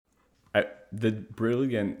The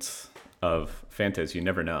brilliance of Fanta is you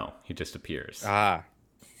never know. He just appears. Ah.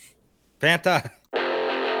 Fanta.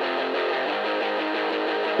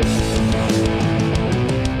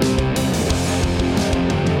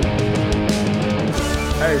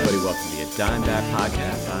 Hi, everybody. Welcome to the Dime Back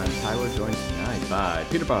Podcast. I'm Tyler, joined tonight by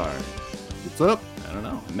Peter Bard. What's up? I don't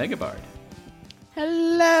know. Mega Bard.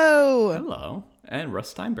 Hello. Hello. And Russ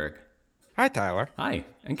Steinberg. Hi, Tyler. Hi.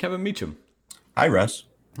 And Kevin Meacham. Hi, Russ.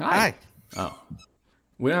 Hi. Oh.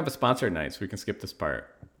 We don't have a sponsor tonight, so we can skip this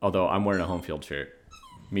part. Although I'm wearing a home field shirt.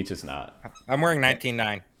 Meach is not. I'm wearing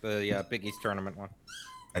 19-9, the Big East tournament one.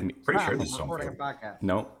 I'm pretty sure this is home field.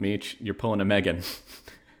 No, Meach, you're pulling a Megan.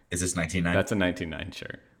 Is this 19.9? That's a 19.9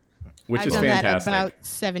 shirt. Which I've is done fantastic. that about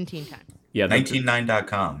 17 times. Yeah,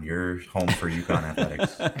 19.9.com. You're home for UConn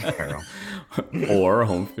athletics apparel. Or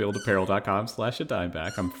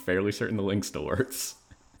homefieldapparel.com/adimeback. I'm fairly certain the link still works.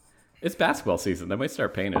 It's basketball season. They might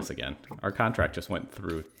start paying us again. Our contract just went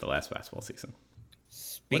through the last basketball season.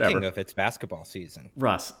 Speaking of its basketball season.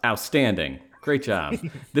 Russ, outstanding. Great job.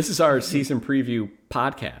 This is our season preview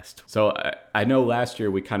podcast. So I know last year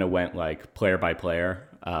we kind of went like player by player,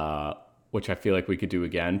 which I feel like we could do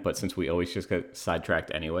again. But since we always just get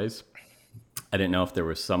sidetracked anyways, I didn't know if there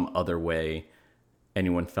was some other way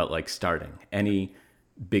anyone felt like starting. Any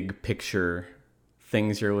big picture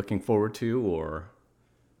things you're looking forward to, or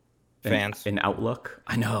Fans. an outlook?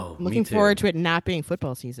 I know. I'm looking forward to it not being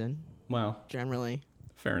football season, Well, generally.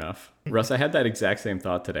 fair enough. Russ, I had that exact same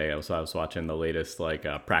thought today. I was watching the latest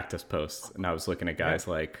practice posts, and I was looking at guys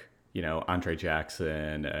like, Andre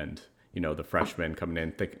Jackson and, the freshmen coming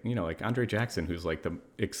in. Like Andre Jackson, who's like the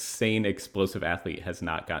insane explosive athlete, has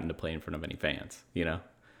not gotten to play in front of any fans,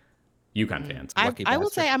 UConn fans. I will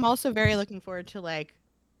say I'm also very looking forward to like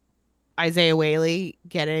Isaiah Whaley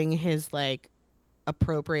getting his like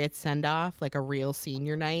appropriate send off, like a real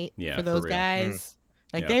senior night for those guys.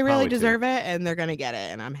 Like they really deserve it, and they're gonna get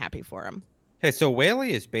it, and I'm happy for them. Hey, so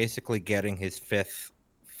Whaley is basically getting his 5th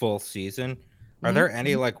full season. Are there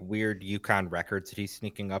any like weird UConn records that he's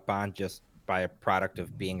sneaking up on just by a product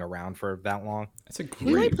of being around for that long? That's a He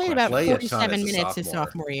only great played question. about 47 minutes his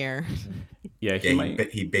sophomore year. Yeah,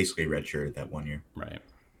 he basically redshirted that 1 year. Right.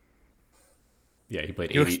 Yeah, he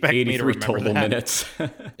played You expect me to 83 remember total that? minutes.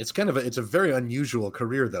 It's a very unusual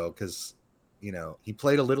career though, because he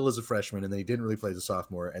played a little as a freshman, and then he didn't really play as a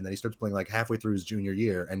sophomore, and then he starts playing like halfway through his junior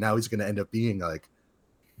year, and now he's going to end up being like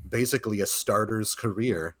basically a starter's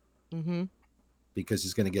career because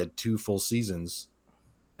he's going to get 2 full seasons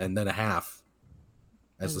and then a half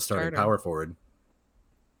as the starting power forward,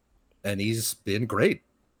 and he's been great.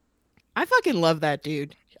 I fucking love that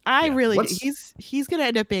dude. I really do. He's gonna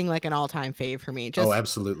end up being like an all-time fave for me. Just,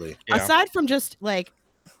 absolutely. Yeah. Aside from just like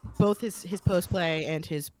both his post play and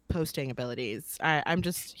his posting abilities,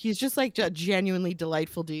 he's just like a genuinely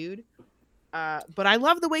delightful dude. But I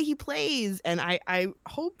love the way he plays, and I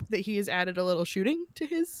hope that he has added a little shooting to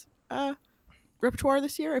his repertoire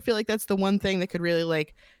this year. I feel like that's the one thing that could really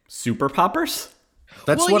like Super poppers?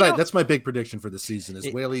 That's that's my big prediction for the season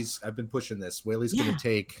is Whaley's. I've been pushing this. Whaley's going to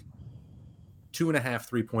take 2.5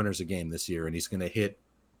 3-pointers a game this year, and he's going to hit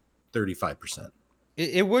 35%.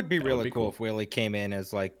 It would be really cool if Whaley came in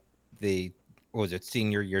as like the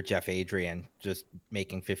senior year Jeff Adrian, just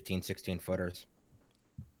making 15, 16 footers.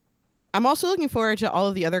 I'm also looking forward to all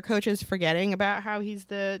of the other coaches forgetting about how he's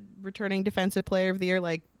the returning defensive player of the year,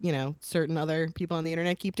 like, certain other people on the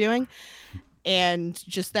internet keep doing. And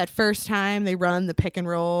just that first time they run the pick and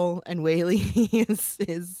roll, and Whaley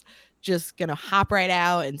is just gonna hop right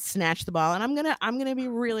out and snatch the ball, and I'm gonna be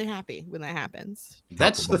really happy when that happens.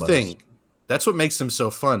 That's the thing. That's what makes him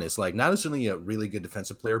so fun. Is like not only a really good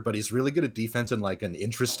defensive player, but he's really good at defense in like an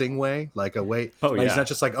interesting way, like a way. He's not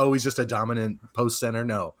just like he's just a dominant post center.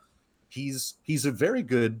 No, he's a very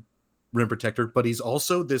good rim protector, but he's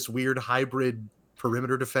also this weird hybrid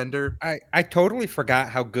perimeter defender. I totally forgot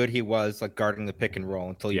how good he was like guarding the pick and roll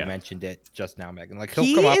until you mentioned it just now, Megan. Like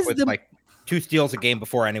he'll come up with like 2 steals a game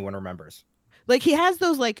before anyone remembers. Like he has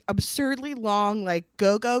those like absurdly long like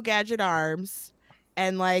go gadget arms,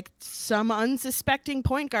 and like some unsuspecting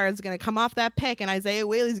point guard is gonna come off that pick, and Isaiah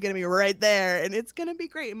Whaley's gonna be right there, and it's gonna be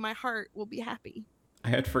great, and my heart will be happy. I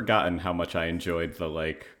had forgotten how much I enjoyed the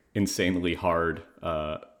like insanely hard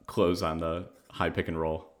close on the high pick and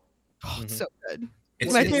roll. Oh, so good.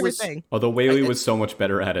 It's my favorite thing. Although Whaley was so much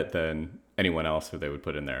better at it than anyone else who they would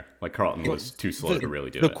put in there. Like Carlton was too slow to really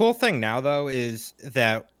do it. The cool thing now, though, is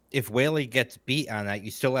that if Whaley gets beat on that, you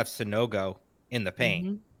still have Sonogo in the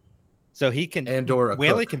paint. So he can,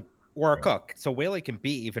 Whaley can, or a cook. So Whaley can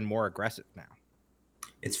be even more aggressive now.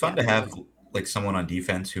 It's fun to have like someone on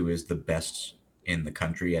defense who is the best in the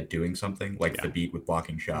country at doing something, like Yeah. the beat with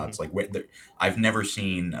blocking shots. Like I've never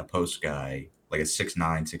seen a post guy, like a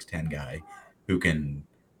 6'9", 6'10" guy who can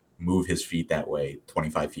move his feet that way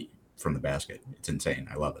 25 feet from the basket. It's insane.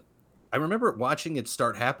 I love it. I remember watching it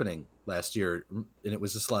start happening last year, and it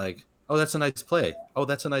was just like, oh, that's a nice play. Oh,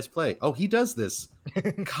 that's a nice play. Oh, he does this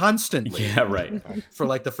constantly. Yeah, right. For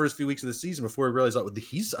like the first few weeks of the season before we realized, oh,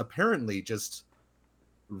 he's apparently just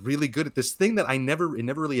really good at this thing that it never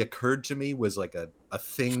really occurred to me was like a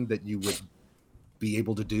thing that you would be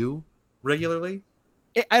able to do regularly.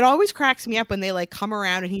 It always cracks me up when they like come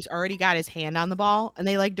around and he's already got his hand on the ball and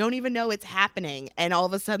they like don't even know it's happening, and all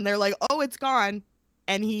of a sudden they're like, oh, it's gone.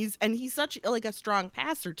 And he's such like a strong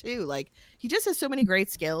passer too. Like he just has so many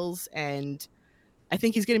great skills, and I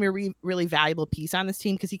think he's going to be a really valuable piece on this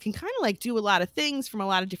team because he can kind of like do a lot of things from a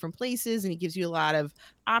lot of different places, and he gives you a lot of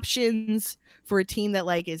options for a team that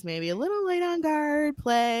like is maybe a little late on guard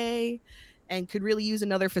play and could really use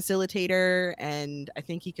another facilitator. And I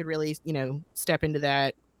think he could really, step into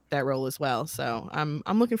that role as well. So I'm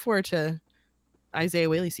looking forward to Isaiah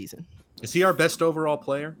Whaley's season. Is he our best overall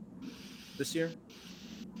player this year?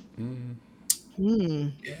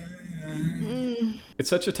 It's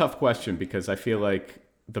such a tough question because I feel like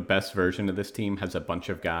the best version of this team has a bunch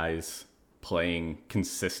of guys playing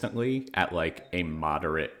consistently at like a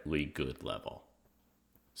moderately good level.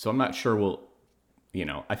 So I'm not sure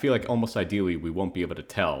I feel like almost ideally we won't be able to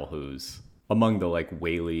tell who's among the like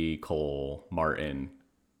Whaley, Cole, Martin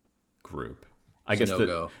group. I guess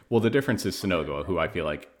the difference is Sonogo, who I feel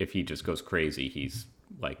like if he just goes crazy, he's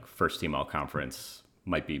like first team all conference,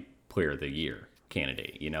 might be player of the year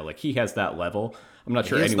candidate. Like he has that level. I'm not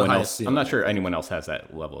sure anyone else has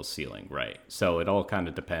that level of ceiling, right? So it all kind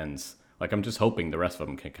of depends. Like I'm just hoping the rest of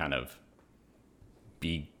them can kind of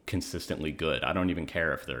be consistently good. I don't even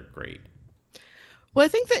care if they're great. Well, I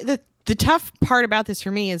think that the tough part about this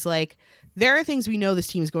for me is like there are things we know this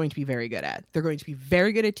team is going to be very good at. They're going to be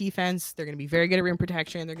very good at defense. They're going to be very good at rim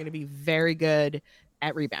protection. They're going to be very good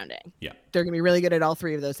at rebounding. Yeah. They're going to be really good at all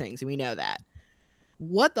three of those things, and we know that.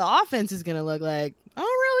 What the offense is going to look like, I don't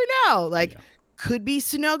really know. Like, could be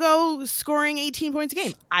Sonogo scoring 18 points a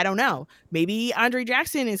game. I don't know. Maybe Andre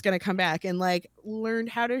Jackson is going to come back and like learn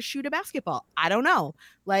how to shoot a basketball. I don't know.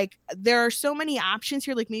 Like, there are so many options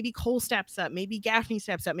here. Like, maybe Cole steps up. Maybe Gaffney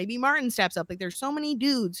steps up. Maybe Martin steps up. Like, there's so many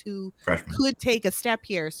dudes who could take a step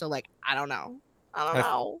here. So, like, I don't know.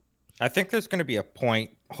 I think there's going to be a point,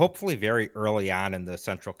 hopefully very early on in the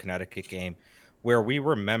Central Connecticut game, where we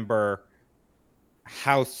remember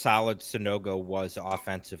how solid Sonogo was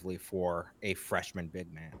offensively for a freshman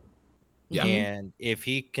big man. Yeah. And if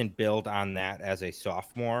he can build on that as a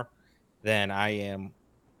sophomore, then I am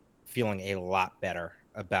feeling a lot better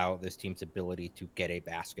about this team's ability to get a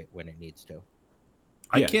basket when it needs to.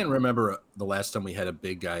 I can't remember the last time we had a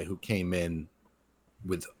big guy who came in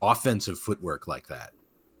with offensive footwork like that.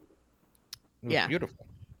 Yeah. Beautiful.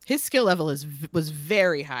 His skill level was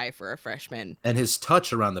very high for a freshman. And his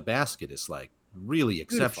touch around the basket is like really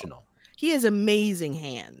exceptional. Beautiful. He has amazing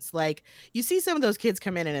hands. Like you see some of those kids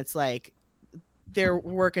come in and it's like they're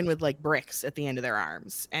working with like bricks at the end of their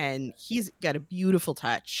arms, and he's got a beautiful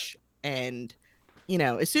touch. And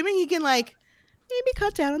assuming he can like maybe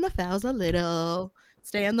cut down on the fouls a little,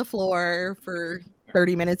 stay on the floor for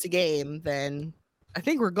 30 minutes a game, then I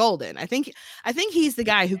think we're golden. I think he's the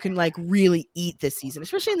guy who can like really eat this season,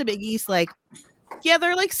 especially in the Big East. Like, yeah,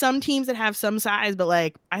 there are like some teams that have some size, but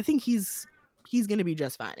like I think he's going to be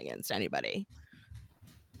just fine against anybody.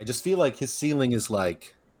 I just feel like his ceiling is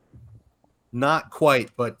like not quite,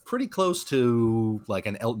 but pretty close to like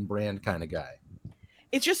an Elton Brand kind of guy.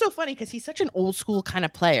 It's just so funny because he's such an old school kind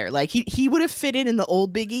of player. Like he would have fit in the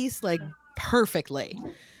old Big East like perfectly.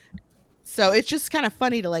 So it's just kind of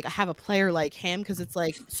funny to like have a player like him because it's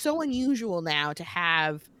like so unusual now to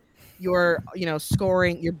have your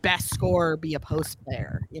your best scorer be a post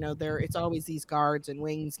player. It's always these guards and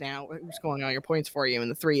wings now who's scoring all your points for you, and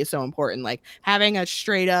the three is so important. Like having a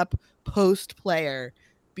straight up post player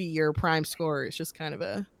be your prime scorer is just kind of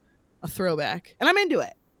a throwback, and I'm into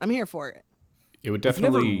it. I'm here for it. It would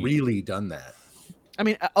definitely never really done that. I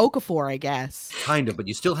mean, Okafor, I guess. Kind of, but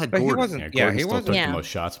you still had But Gordon. Gordon still took the most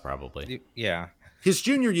shots probably. Yeah. His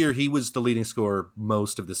junior year, he was the leading scorer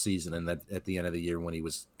most of the season, and that at the end of the year when he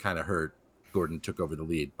was kind of hurt, Gordon took over the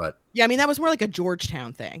lead. But yeah, I mean, that was more like a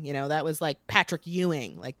Georgetown thing. That was like Patrick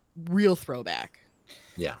Ewing, like real throwback.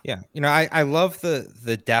 Yeah. Yeah. I love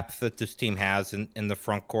the depth that this team has in the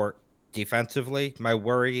front court defensively. My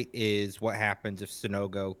worry is what happens if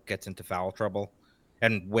Sonogo gets into foul trouble,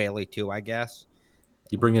 and Whaley too, I guess.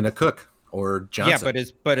 You bring in a Cook. or Johnson. Yeah,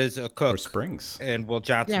 but is a Cook or Springs. and Will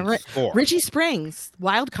Johnson Yeah, score? Richie Springs,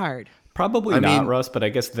 wild card. Probably I not, mean- Russ, but I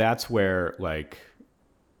guess that's where like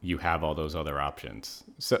you have all those other options.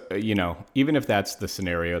 So, even if that's the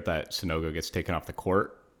scenario that Sonogo gets taken off the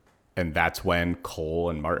court, and that's when Cole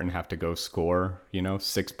and Martin have to go score,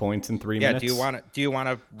 6 points in 3 minutes. Do you want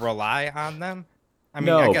to rely on them? I mean,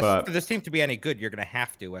 No, I guess but- for this team to be any good, you're going to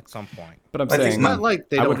have to at some point. But I'm I think saying It's not like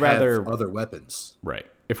they I don't would rather have other weapons. right.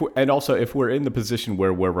 If we're in the position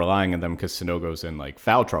where we're relying on them because Sonogo's in like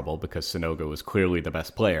foul trouble because Sonogo is clearly the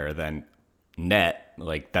best player, then net,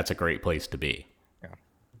 like that's a great place to be. Yeah.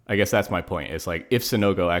 I guess that's my point. It's like if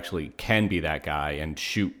Sonogo actually can be that guy and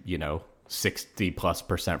shoot,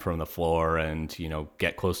 60+% from the floor and,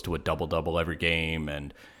 get close to a double-double every game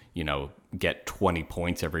and, get 20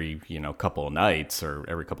 points every, couple of nights or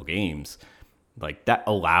every couple games, like that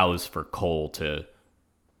allows for Cole to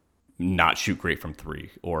not shoot great from three,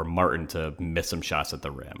 or Martin to miss some shots at the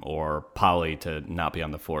rim, or Polly to not be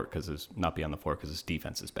on the floor because his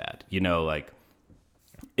defense is bad. Like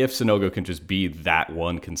if Sonogo can just be that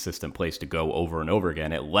one consistent place to go over and over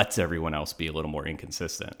again, it lets everyone else be a little more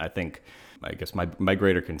inconsistent. I guess my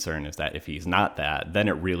greater concern is that if he's not that, then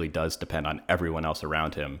it really does depend on everyone else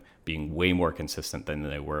around him being way more consistent than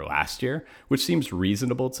they were last year, which seems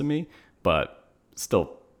reasonable to me, but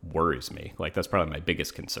still worries me. Like that's probably my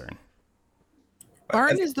biggest concern.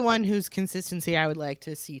 Martin is the one whose consistency I would like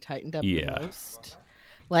to see tightened up Yeah. the most.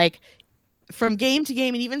 Like from game to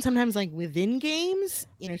game, and even sometimes like within games,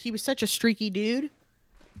 he was such a streaky dude.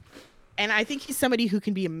 And I think he's somebody who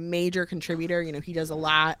can be a major contributor. He does a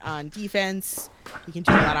lot on defense. He can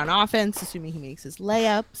do a lot on offense, assuming he makes his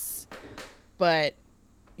layups. But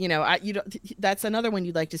that's another one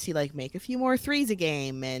you'd like to see, like make a few more threes a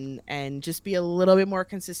game and just be a little bit more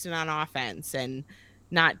consistent on offense and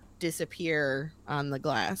not disappear on the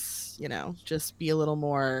glass. Just be a little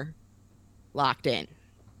more locked in.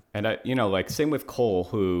 And same with Cole,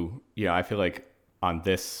 who, I feel like on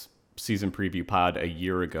this season preview pod a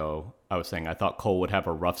year ago, I was saying I thought Cole would have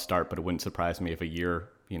a rough start, but it wouldn't surprise me if a year,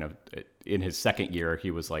 in his second year,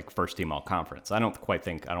 he was like first team all conference. I don't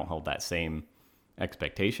hold that same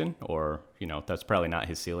expectation, or, that's probably not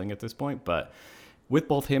his ceiling at this point. But with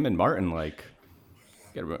both him and Martin, like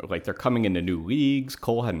they're coming into new leagues.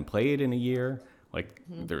 Cole hadn't played in a year. Like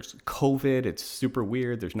there's COVID. It's super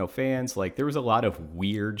weird. There's no fans. Like there was a lot of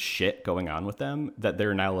weird shit going on with them that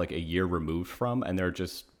they're now like a year removed from, and they're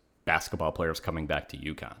just basketball players coming back to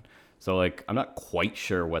UConn. So like I'm not quite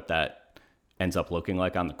sure what that ends up looking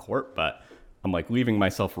like on the court, but I'm like leaving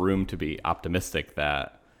myself room to be optimistic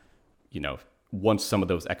that, once some of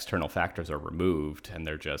those external factors are removed and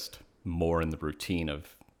they're just more in the routine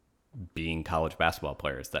of being college basketball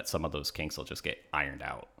players, that some of those kinks will just get ironed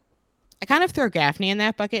out. I kind of throw Gaffney in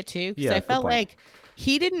that bucket too, because Yeah, I good felt point. like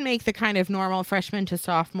he didn't make the kind of normal freshman to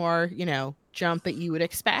sophomore, jump that you would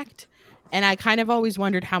expect. And I kind of always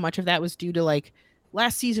wondered how much of that was due to like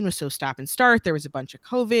last season was so stop and start. There was a bunch of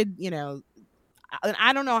COVID, and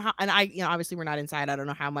I don't know how, and obviously we're not inside. I don't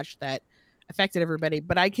know how much that affected everybody,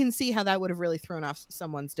 but I can see how that would have really thrown off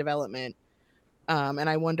someone's development. And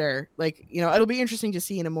I wonder, like, it'll be interesting to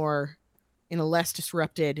see in a less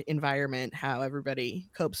disrupted environment how everybody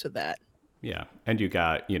copes with that. Yeah. And you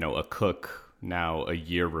got, a Cook now a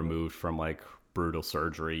year removed from like brutal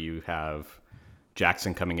surgery. You have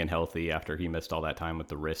Jackson coming in healthy after he missed all that time with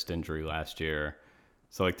the wrist injury last year.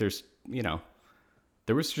 So like there's,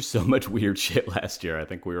 there was just so much weird shit last year. I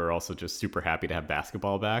think we were also just super happy to have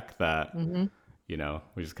basketball back that,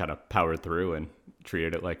 we just kind of powered through and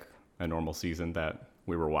treated it like a normal season that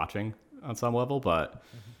we were watching on some level. But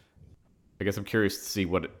I guess I'm curious to see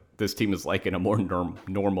what this team is like in a more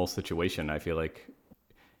normal situation. I feel like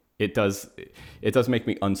it does make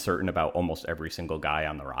me uncertain about almost every single guy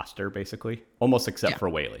on the roster, basically, almost except for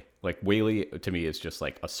Whaley. Like Whaley to me is just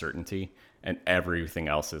like a certainty, and everything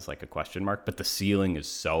else is like a question mark. But the ceiling is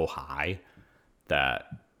so high that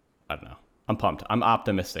I don't know. I'm pumped. I'm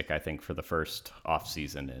optimistic. I think for the first off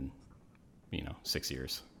season in 6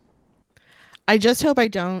 years. I just hope I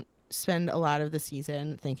don't spend a lot of the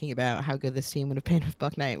season thinking about how good this team would have been if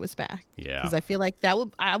Buck Knight was back. Yeah, because I feel like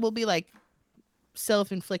I will be like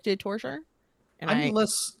self-inflicted torture. And I'm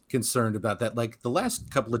less concerned about that. Like the last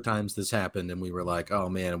couple of times this happened and we were like, oh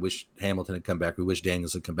man, I wish Hamilton had come back. We wish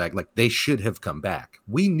Daniels had come back. Like they should have come back.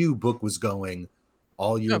 We knew Book was going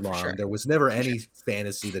all year long. Sure. There was never any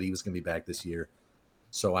fantasy that he was going to be back this year.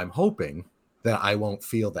 So I'm hoping that I won't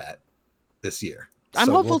feel that this year. I'm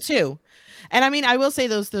So hopeful too. And I mean, I will say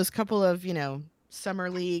those couple of, summer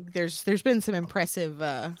league, there's been some impressive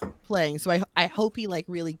playing. So I hope he like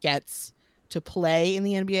really gets to play in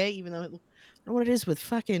the NBA, even though I don't know what it is with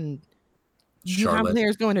fucking UConn Charlotte.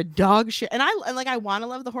 players going to dog shit. And I want to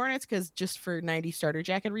love the Hornets because just for 90 starter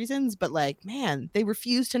jacket reasons, but like, man, they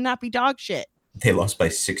refuse to not be dog shit. They lost by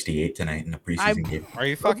 68 tonight in a preseason game. Are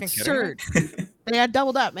you fucking Absurd. kidding me? They got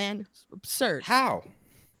doubled up, man. Absurd. How?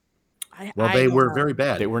 Well, they were very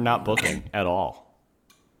bad. They were not booking at all.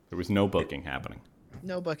 There was no booking happening.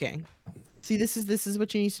 No booking. See, this is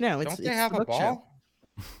what you need to know. Don't they it's have the a book show.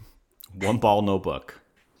 ball? One ball, no book.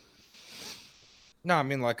 No, I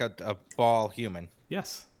mean like a ball human.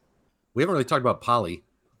 Yes. We haven't really talked about Polly.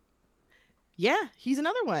 Yeah, he's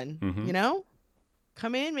another one. Mhm. You know,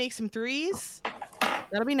 come in, make some threes.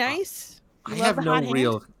 That'll be nice. I Love have the no hot hand.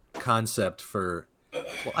 real concept for.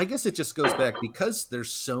 Well, I guess it just goes back because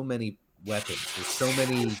there's so many weapons. There's so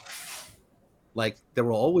many. Like there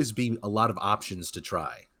will always be a lot of options to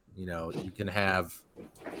try. You know, you can have.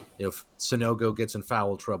 If Sonogo gets in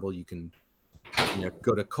foul trouble, you can.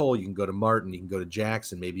 Go to Cole. You can go to Martin. You can go to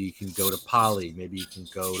Jackson. Maybe you can go to Polly. Maybe you can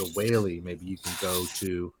go to Whaley. Maybe you can go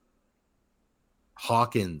to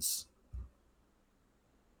Hawkins.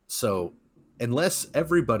 So, unless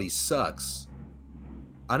everybody sucks,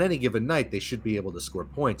 on any given night, they should be able to score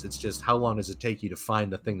points. It's just how long does it take you to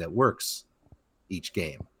find the thing that works each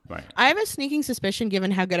game? Right. I have a sneaking suspicion,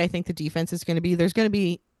 given how good I think the defense is going to be. There's going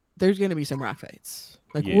to be some rock fights.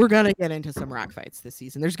 Like Yeah. we're going to get into some rock fights this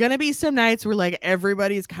season. There's going to be some nights where like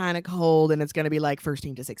everybody's kind of cold and it's going to be like first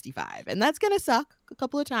team to 65. And that's going to suck a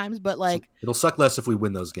couple of times, but like It'll suck less if we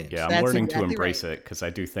win those games. Yeah, I'm That's learning exactly to embrace it because I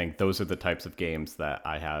do think those are the types of games that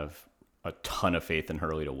I have a ton of faith in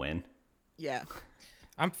Hurley to win. yeah.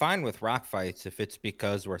 I'm fine with rock fights if it's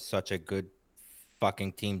because we're such a good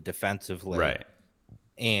fucking team defensively. Right.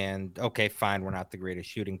 And okay, fine, we're not the greatest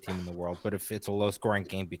shooting team in the world, but if it's a low scoring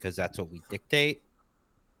game because that's what we dictate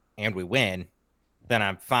and we win, then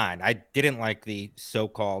I'm fine. I didn't like the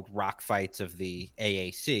so-called rock fights of the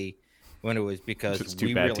AAC when it was because Just two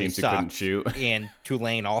we bad really teams who couldn't sucked shoot. and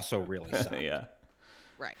Tulane also really sucked. Yeah.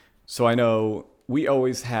 Right. So I know we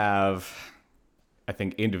always have, I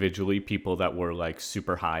think individually, people that we're like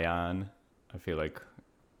super high on. I feel like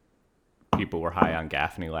people were high on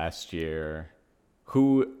Gaffney last year.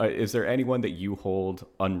 Who is there anyone that you hold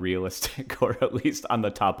unrealistic or at least on the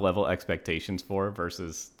top level expectations for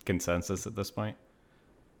versus consensus at this point?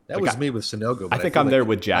 That Like was me with Sonogo. I but think feel I'm like there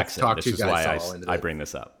with I've Jackson. talked This you is guys why all into I that. bring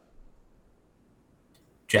this up.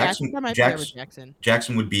 Jackson, I think I might be there with Jackson, Jackson.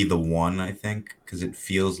 Jackson would be the one, I think, because it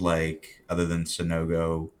feels like, other than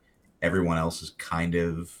Sonogo, everyone else is kind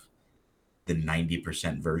of the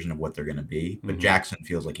 90% version of what they're going to be. But Mhm. Jackson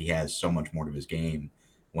feels like he has so much more to his game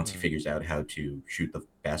once he Mhm. figures out how to shoot the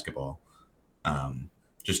basketball.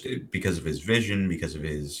 Just because of his vision, because of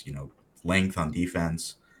his length on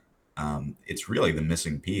defense. It's really the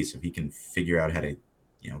missing piece. If he can figure out how to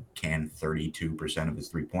can 32% of his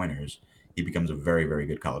 3-pointers, he becomes a very, very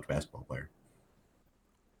good college basketball player.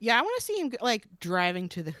 Yeah, I want to see him like driving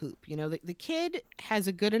to the hoop. The kid has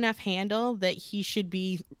a good enough handle that he should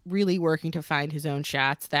be really working to find his own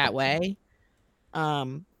shots that way.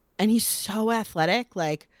 And he's so athletic.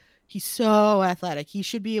 Like he's so athletic. He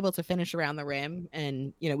should be able to finish around the rim,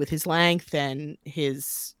 and with his length and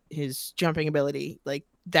his jumping ability, like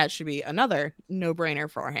that should be another no-brainer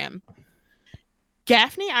for him.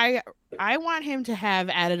 Gaffney, I want him to have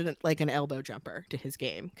added like an elbow jumper to his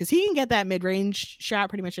game because he can get that mid-range shot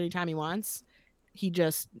pretty much anytime he wants. He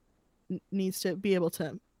just needs to be able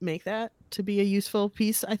to make that to be a useful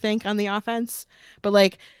piece, I think, on the offense. But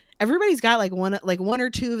like everybody's got like one or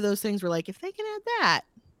two of those things where like if they can add that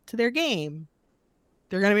to their game,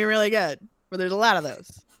 they're gonna be really good. But there's a lot of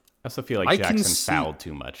those. I also feel like I can Jackson see- fouled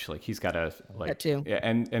too much. Like he's got to like That too. Yeah,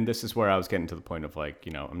 and this is where I was getting to the point of like,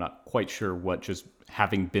 I'm not quite sure what just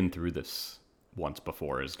having been through this once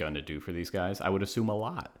before is going to do for these guys. I would assume a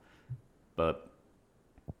lot. But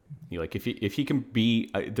like if he can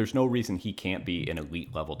be there's no reason he can't be an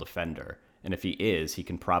elite level defender. And if he is, he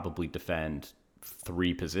can probably defend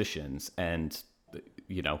 3 positions and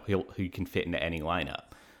he can fit into any lineup.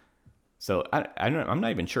 So I'm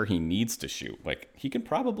not even sure he needs to shoot. Like he can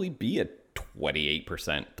probably be a 28%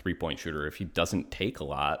 3-point shooter if he doesn't take a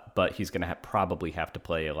lot, but he's going to probably have to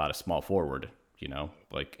play a lot of small forward,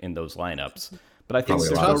 like in those lineups. But I think Probably a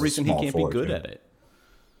there's lot no of reason he small can't be forward, good too. at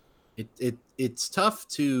it. It's tough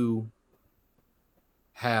to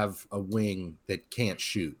have a wing that can't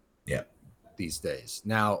shoot. Yeah. These days.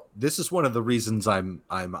 Now, this is one of the reasons I'm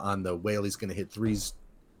on the Whaley's going to hit threes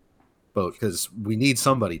boat because we need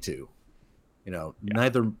somebody to.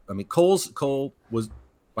 Cole was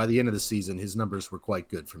by the end of the season, his numbers were quite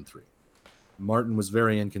good from 3. Martin was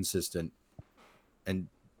very inconsistent, and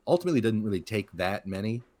ultimately didn't really take that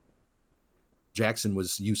many. Jackson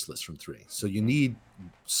was useless from three. So you need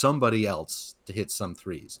somebody else to hit some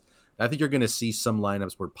threes. I think you're going to see some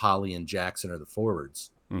lineups where Polly and Jackson are the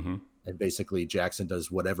forwards. Mm-hmm. And basically Jackson does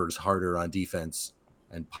whatever's harder on defense,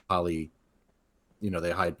 and Polly,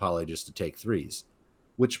 they hide Polly just to take threes,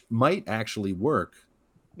 which might actually work.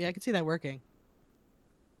 Yeah, I can see that working.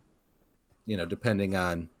 Depending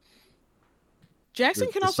on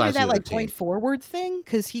Jackson can also do that like point forward thing,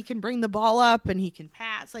 because he can bring the ball up and he can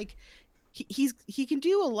pass. Like he can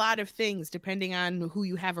do a lot of things depending on who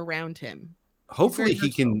you have around him. Hopefully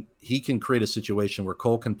he can create a situation where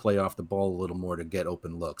Cole can play off the ball a little more to get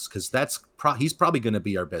open looks, because he's probably going to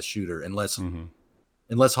be our best shooter unless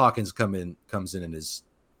Hawkins comes in and is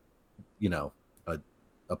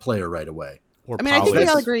a player right away. I mean, I think we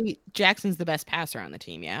all agree Jackson's the best passer on the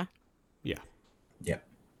team. Yeah.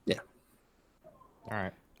 All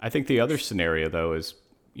right. I think the other scenario though is,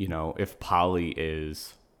 if Polly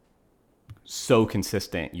is so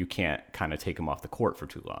consistent, you can't kind of take him off the court for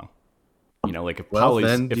too long. Like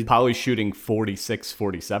if Polly's shooting 46,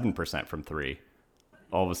 47% from three,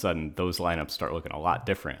 all of a sudden those lineups start looking a lot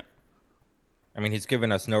different. I mean, he's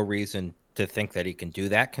given us no reason to think that he can do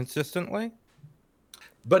that consistently.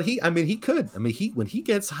 But he could. When he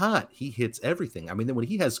gets hot, he hits everything. I mean, then when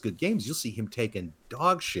he has good games, you'll see him taking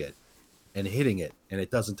dog shit and hitting it, and it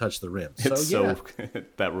doesn't touch the rim.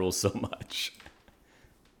 That rules so much.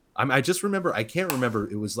 I just remember, I can't remember.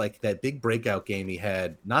 It was like that big breakout game he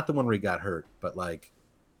had, not the one where he got hurt, but like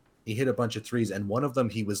he hit a bunch of threes, and one of them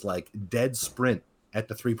he was like dead sprint at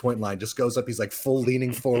the 3-point line, just goes up. He's like full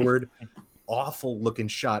leaning forward, awful looking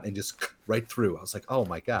shot, and just right through. I was like, oh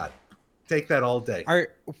my God, take that all day.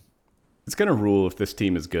 It's going to rule if this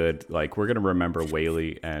team is good. Like, we're going to remember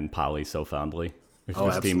Whaley and Polly so fondly. If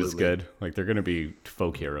this team is good, like, they're going to be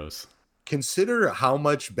folk heroes. Consider how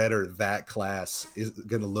much better that class is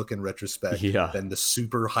going to look in retrospect than the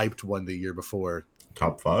super hyped one the year before.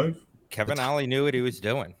 Top 5? Kevin Ollie knew what he was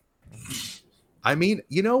doing. I mean,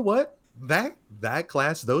 you know what? That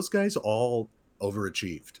class, those guys all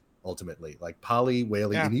overachieved ultimately. Like Polly,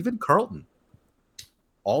 Whaley, and even Carlton.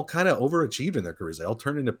 All kind of overachieved in their careers. They all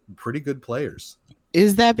turned into pretty good players.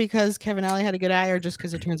 Is that because Kevin Ollie had a good eye, or just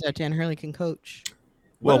because it turns out Dan Hurley can coach?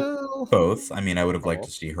 Well, both. I mean, I would have liked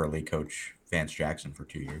to see Hurley coach Vance Jackson for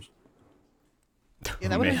 2 years. Yeah,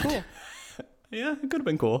 that would have been cool. Yeah, it could have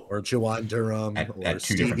been cool. Or Jawan Durham, at or two different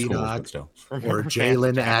Stevie schools, Knox, but still. or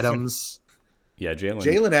Jalen Adams. Yeah, Jalen.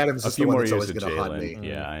 Jalen Adams is a few the one more that's years always of going to haunt me. Jalen.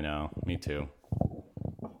 Yeah, I know. Me too.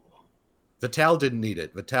 Vital didn't need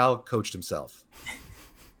it. Vital coached himself.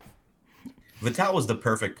 Vital was the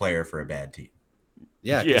perfect player for a bad team.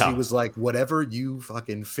 Yeah, because he was like, whatever you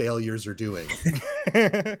fucking failures are doing,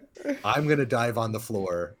 I'm going to dive on the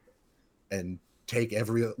floor and take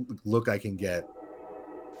every look I can get.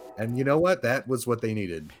 And you know what? That was what they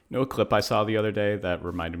needed. You know, a clip I saw the other day that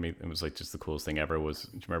reminded me, it was like just the coolest thing ever, was,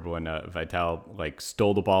 do you remember when Vital like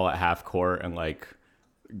stole the ball at half court and like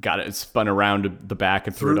got it spun around the back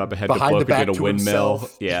and threw it up ahead to Book and did a windmill?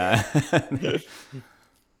 Himself. Yeah.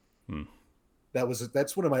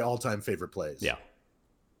 That's one of my all-time favorite plays. Yeah.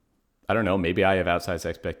 I don't know. Maybe I have outsized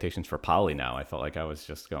expectations for Polly now. I felt like I was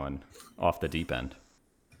just going off the deep end.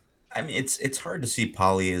 I mean, it's hard to see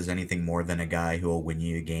Polly as anything more than a guy who will win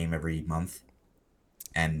you a game every month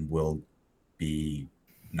and will be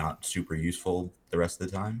not super useful the rest of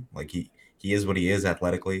the time. Like he is what he is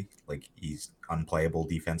athletically. Like he's unplayable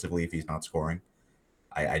defensively if he's not scoring.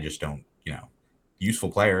 I just don't,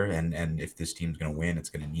 useful player. And if this team's going to win, it's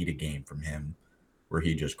going to need a game from him where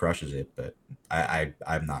he just crushes it. But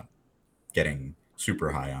I'm not getting super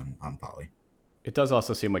high on Polly. It does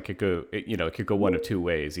also seem like it could go one of two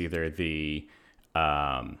ways. Either the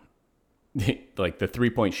like the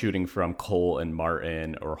 3-point shooting from Cole and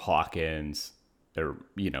Martin or Hawkins or,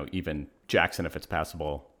 even Jackson, if it's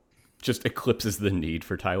passable, just eclipses the need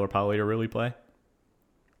for Tyler Polly to really play.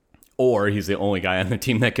 Or he's the only guy on the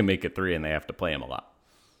team that can make it 3 and they have to play him a lot.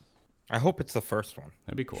 I hope it's the first one.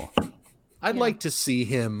 That'd be cool. I'd like to see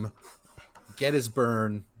him get his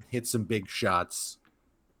burn, hit some big shots,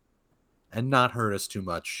 and not hurt us too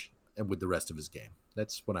much with the rest of his game.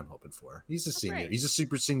 That's what I'm hoping for. He's a senior. Right. He's a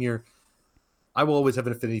super senior. I will always have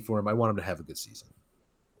an affinity for him. I want him to have a good season.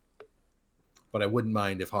 But I wouldn't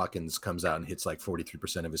mind if Hawkins comes out and hits like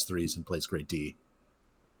 43% of his threes and plays great D.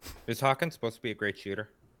 Is Hawkins supposed to be a great shooter?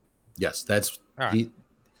 Yes, that's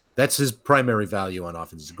his primary value on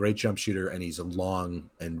offense. He's a great jump shooter, and he's a long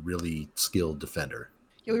and really skilled defender.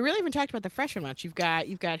 Yeah, we really haven't talked about the freshmen much. You've got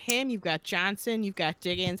him, you've got Johnson, you've got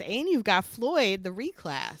Diggins, and you've got Floyd, the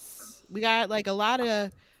reclass. We got like a lot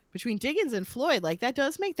of between Diggins and Floyd, like that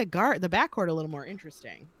does make the backcourt a little more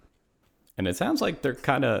interesting. And it sounds like they're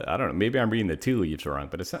kind of, I don't know, maybe I'm reading the tea leaves wrong,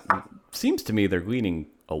 but it seems to me they're leaning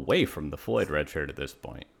away from the Floyd redshirt at this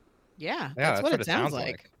point. Yeah, that's what it sounds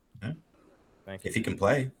like. Yeah. If he can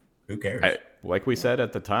play, who cares? Like we said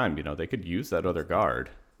at the time, they could use that other guard.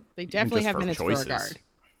 They definitely have minutes for a guard.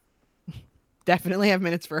 Definitely have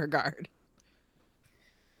minutes for a guard.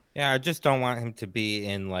 Yeah, I just don't want him to be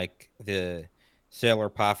in like the Sailor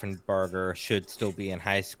Poffenbarger should still be in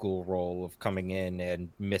high school role of coming in and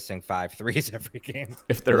missing 5 threes every game.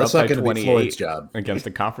 If they're up by 28 against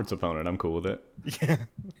a conference opponent, I'm cool with it.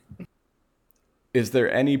 Yeah. Is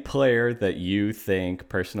there any player that you think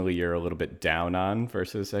personally you're a little bit down on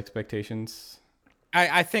versus expectations?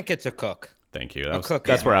 I think it's a Cook. Thank you.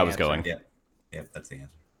 That's where I was going. Yeah, that's the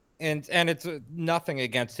answer. And it's nothing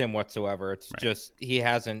against him whatsoever. It's just he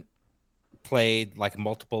hasn't played like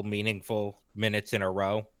multiple meaningful minutes in a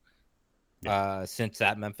row since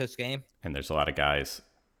that Memphis game. And there's a lot of guys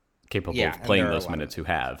capable of playing those minutes who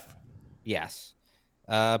have. Yes.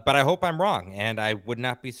 But I hope I'm wrong, and I would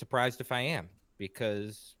not be surprised if I am,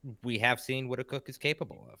 because we have seen what a Cook is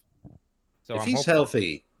capable of. So if he's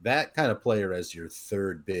healthy, that kind of player as your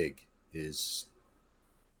third big is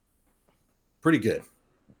pretty good.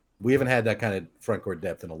 We haven't had that kind of front court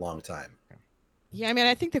depth in a long time. Yeah, I mean,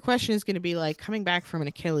 I think the question is going to be like coming back from an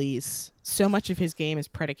Achilles. So much of his game is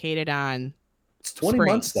predicated on. It's 20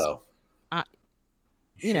 months though.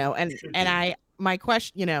 My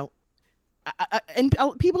question, and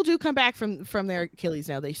people do come back from their Achilles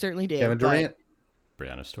now. They certainly did. Kevin Durant,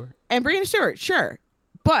 Brianna Stewart, sure,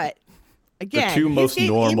 but again, the two most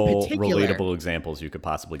normal, relatable examples you could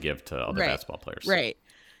possibly give to other basketball players. Right.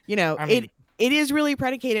 It is really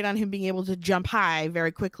predicated on him being able to jump high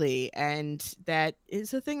very quickly, and that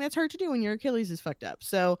is a thing that's hard to do when your Achilles is fucked up.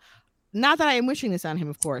 So, not that I am wishing this on him,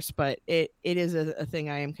 of course, but it is a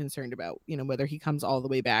thing I am concerned about. Whether he comes all the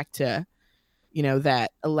way back to,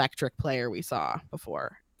 that electric player we saw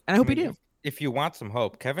before, and I hope we do. If you want some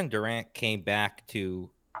hope, Kevin Durant came back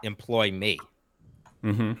to employ me.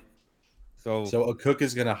 Mm-hmm. So a Cook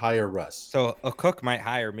is going to hire Russ. So a Cook might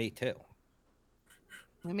hire me too.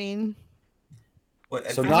 I mean.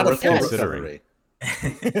 So not a full recovery.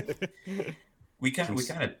 We kind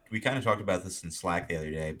of talked about this in Slack the other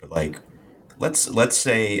day, but like, let's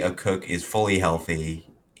say a Cook is fully healthy.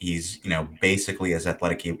 He's basically as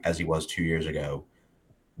athletic as he was 2 years ago.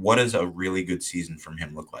 What does a really good season from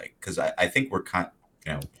him look like? Because I think we're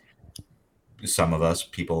some of us,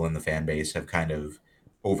 people in the fan base, have kind of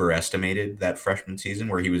overestimated that freshman season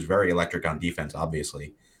where he was very electric on defense,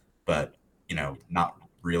 obviously, but not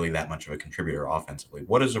really that much of a contributor offensively.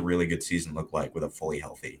 What does a really good season look like with a fully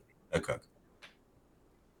healthy Cook?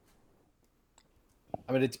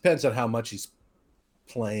 I mean, it depends on how much he's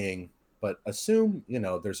playing, but assume,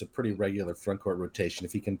 there's a pretty regular front court rotation.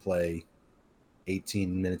 If he can play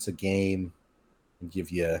 18 minutes a game and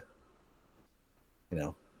give you,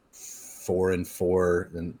 4 and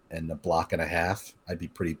 4 and a block and a half, I'd be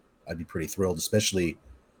pretty thrilled, especially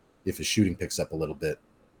if his shooting picks up a little bit.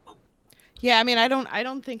 Yeah, I mean, I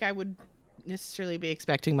don't think I would necessarily be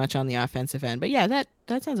expecting much on the offensive end, but yeah, that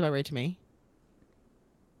sounds about right to me.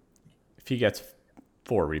 If he gets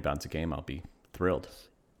 4 rebounds a game, I'll be thrilled.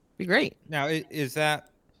 Be great. Now, is that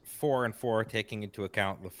 4 and 4 taking into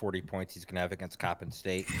account the 40 points he's going to have against Coppin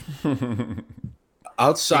State?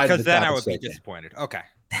 Outside, because then I would be disappointed. Okay.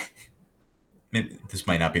 Maybe this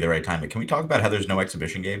might not be the right time, but can we talk about how there's no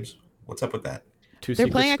exhibition games? What's up with that? They're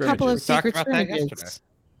playing a couple of secret scrimmages.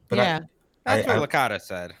 But yeah. That's what Licata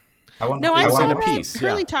said. I saw a piece.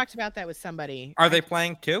 Hurley talked about that with somebody. Are they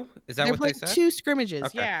playing 2? Is that what they said? 2 scrimmages.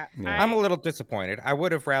 Okay. Yeah. I'm a little disappointed. I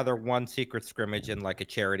would have rather one secret scrimmage in like a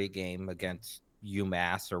charity game against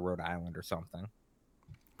UMass or Rhode Island or something.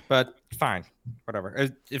 But fine, whatever.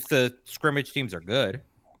 If the scrimmage teams are good.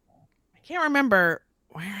 I can't remember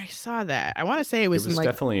where I saw that. I want to say it was in like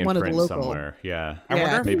definitely one in of the print local. somewhere. Yeah. I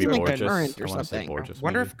wonder if maybe like Borges or something. I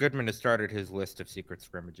wonder if Goodman has started his list of secret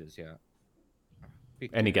scrimmages yet.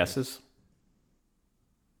 Any guesses?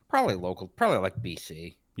 Probably local. Probably like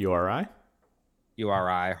BC. URI,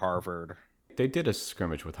 Harvard. They did a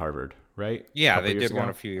scrimmage with Harvard, right? Yeah, they did one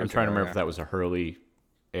a few years ago. I'm trying to remember if that was a Hurley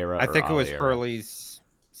era. I think it was era. Hurley's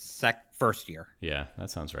first year. Yeah, that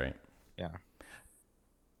sounds right. Yeah.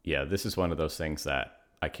 Yeah, this is one of those things that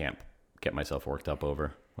I can't get myself worked up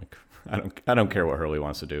over. Like, I don't care what Hurley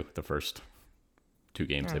wants to do the first 2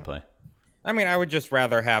 games they play. I mean, I would just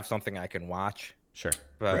rather have something I can watch. Sure.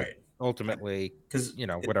 But ultimately, because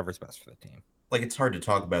whatever's best for the team. Like, it's hard to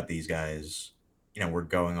talk about these guys. We're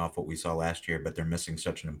going off what we saw last year, but they're missing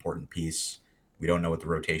such an important piece We don't know what the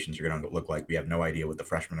rotations are going to look like. We have no idea what the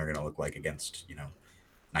freshmen are going to look like against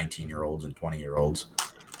 19-year-olds and 20-year-olds.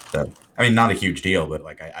 So I mean, not a huge deal, but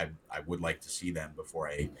like I would like to see them before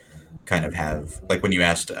I kind of have like when you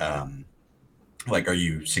asked like are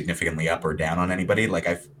you significantly up or down on anybody? Like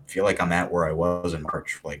I feel like I'm at where I was in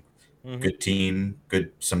March. Like good team,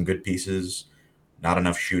 some good pieces, not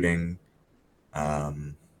enough shooting.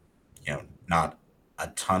 Not a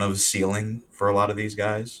ton of ceiling for a lot of these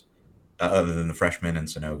guys, other than the freshmen and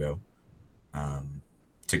Sonogo,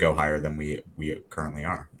 to go higher than we currently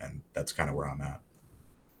are, and that's kind of where I'm at.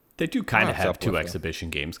 They do kind of have two exhibition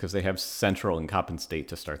games because they have Central and Coppin State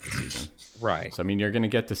to start the season. Right. So I mean, you're going to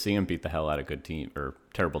get to see them beat the hell out of good team or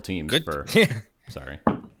terrible teams. Sorry.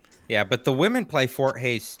 Yeah, but the women play Fort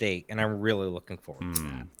Hays State, and I'm really looking forward to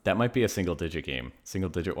that. That might be a single-digit game.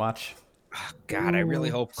 Single-digit watch. Oh, God, I really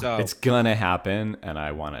hope so. It's gonna happen, and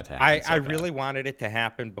I want it to happen. I really wanted it to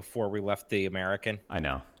happen before we left the American. I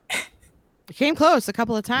know. It came close a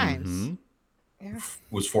couple of times. Mm-hmm. Yeah.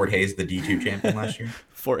 Was Fort Hays the D2 champion last year?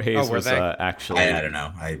 Fort Hays was actually. I don't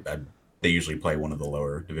know. They usually play one of the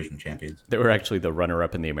lower division champions. They were actually the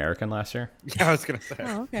runner-up in the American last year. Yeah, I was gonna say.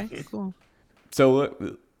 Oh, okay, cool.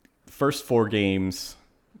 So, first 4 games: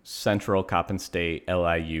 Central, Coppin State,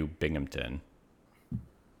 LIU, Binghamton.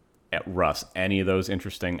 At Russ, any of those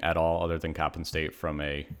interesting at all, other than Coppin State from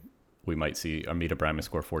we might see Amita Bryman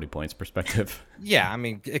score 40 points perspective? Yeah, I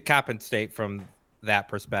mean, Coppin State from that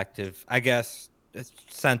perspective, I guess it's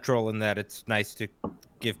Central in that it's nice to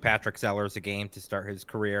give Patrick Sellers a game to start his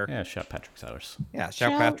career. Yeah, shout Patrick Sellers. Yeah,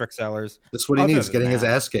 shout Patrick Sellers. That's what he needs, getting his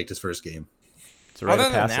ass kicked his first game. It's a rite Other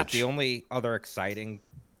of than passage. that, the only other exciting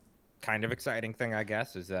thing, I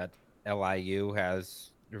guess, is that LIU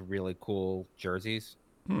has really cool jerseys.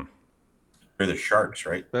 They're the Sharks,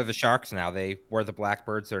 right? They're the Sharks now. They were the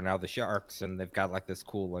Blackbirds. They're now the Sharks, and they've got like this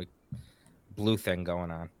cool like blue thing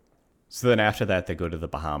going on. So then after that, they go to the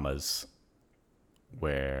Bahamas,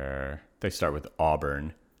 where they start with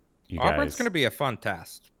Auburn. Auburn's going to be a fun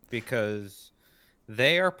test because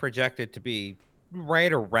they are projected to be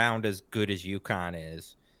right around as good as UConn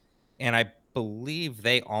is, and I believe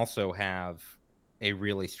they also have a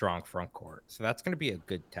really strong front court. So that's going to be a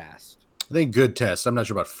good test. I think good test. I'm not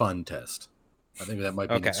sure about fun test. I think that might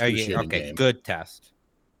be an excruciating game. Good test.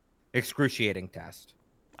 Excruciating test.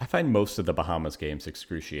 I find most of the Bahamas games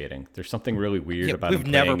excruciating. There's something really weird about them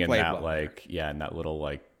never playing in played that well in that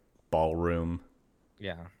little ballroom.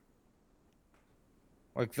 Yeah.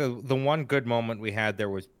 Like the one good moment we had there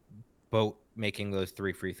was Boat making those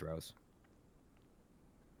 3 free throws.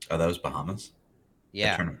 Oh, that was Bahamas?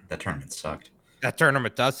 Yeah. That tournament sucked. That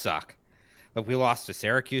tournament does suck. But we lost to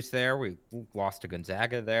Syracuse there. We lost to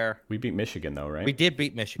Gonzaga there. We beat Michigan, though, right? We did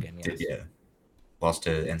beat Michigan, yes. Yeah. Lost to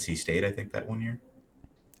NC State, I think, that one year.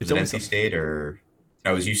 Was It's it NC State or...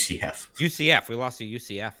 No, it was UCF. UCF. We lost to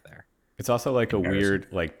UCF there. It's also a weird,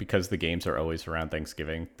 because the games are always around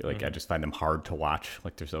Thanksgiving, I just find them hard to watch.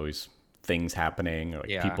 Like, there's always things happening, or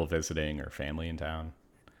people visiting, or family in town.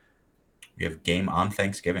 We have game on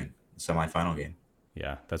Thanksgiving, semifinal game.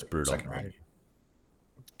 Yeah, that's brutal. Second round.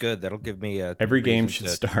 Good. That'll give me every game should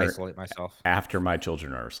to start isolate myself after my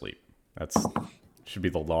children are asleep. That's should be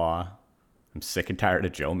the law. I'm sick and tired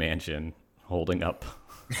of Joe Manchin holding up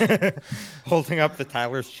the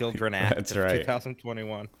Tyler's Children Act. That's of right.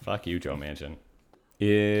 2021. Fuck you, Joe Manchin.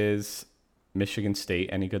 Is Michigan State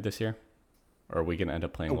any good this year, or are we gonna end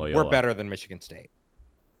up playing Loyola? We're better than Michigan State.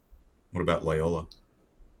 What about Loyola?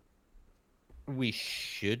 We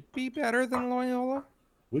should be better than Loyola.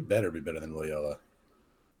 We better be better than Loyola.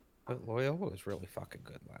 But Loyola was really fucking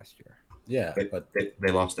good last year. Yeah, but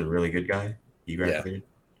they lost a really good guy. He graduated.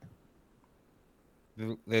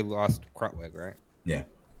 They lost Krutwig, right? Yeah.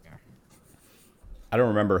 I don't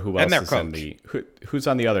remember who And else their is who's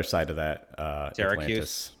on the other side of that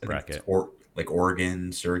Syracuse. Atlantis bracket.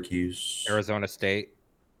 Oregon, Syracuse, Arizona State.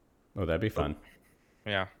 Oh, that'd be fun.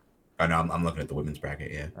 Yeah. Oh no, I'm looking at the women's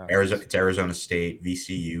bracket. Yeah, Oh. It's Arizona State,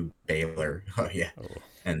 VCU, Baylor. Oh yeah,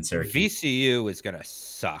 and Syracuse. VCU is gonna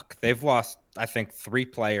suck. They've lost, I think, 3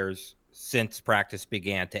 players since practice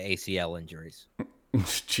began to ACL injuries.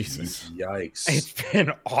 Jesus. Yikes. It's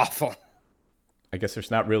been awful. I guess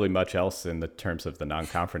there's not really much else in the terms of the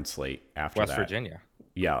non-conference slate after West that. Virginia.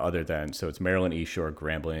 Yeah, other than so it's Maryland, East Shore,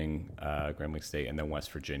 Grambling State, and then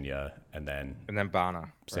West Virginia, and then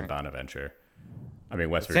Bonna. St. Right? Bonaventure. I mean,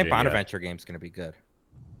 West St. Virginia. Bonaventure game's going to be good.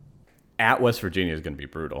 At West Virginia is going to be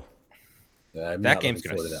brutal. Yeah, That game's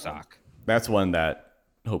going to suck. That's one that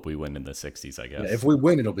hope we win in the 60s, I guess. Yeah, if we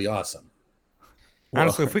win, it'll be awesome.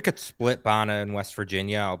 Honestly, if we could split Bonna and West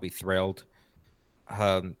Virginia, I'll be thrilled.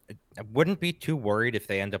 I wouldn't be too worried if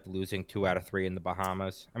they end up losing 2 out of 3 in the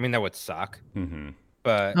Bahamas. I mean, that would suck,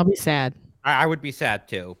 but I'll be sad. I would be sad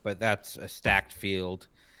too. But that's a stacked field,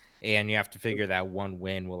 and you have to figure that one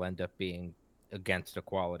win will end up being against a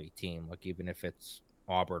quality team, like even if it's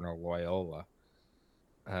Auburn or Loyola.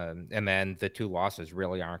 And then the 2 losses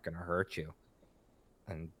really aren't going to hurt you.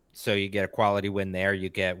 And so you get a quality win there. You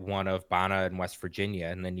get one of Bana and West Virginia,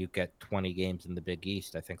 and then you get 20 games in the Big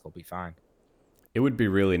East. I think they'll be fine. It would be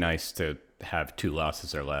really nice to have 2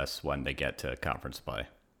 losses or less when they get to conference play.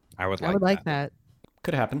 I would like that.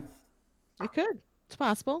 Could happen. It could. It's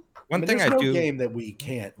possible. One thing there's I no do. game that we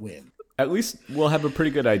can't win. At least we'll have a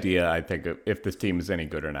pretty good idea, I think, if this team is any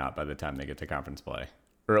good or not by the time they get to conference play.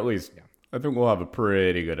 Or at least, I think we'll have a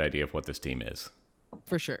pretty good idea of what this team is.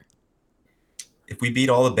 For sure. If we beat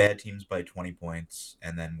all the bad teams by 20 points,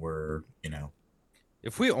 and then we're,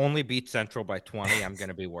 If we only beat Central by 20, I'm going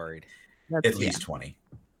to be worried. at least 20.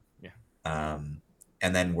 Yeah.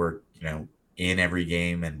 And then we're, in every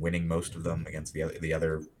game and winning most of them against the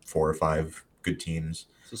other 4 or 5 good teams.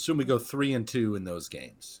 So assume we go 3-2 in those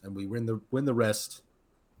games, and we win the rest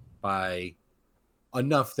by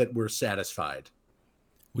enough that we're satisfied.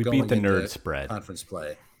 We going beat the into nerd spread. Conference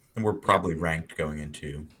play. And we're probably ranked going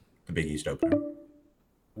into the Big East opener.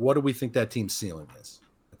 What do we think that team's ceiling is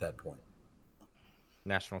at that point?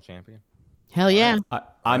 National champion. Hell yeah.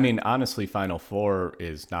 I mean, honestly, Final Four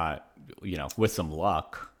is not, with some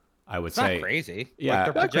luck, I would It's say. not crazy. Yeah. Like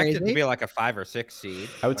they're Not projected crazy. to be like a 5 or 6 seed.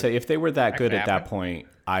 I would say if they were that good could at that happen. point,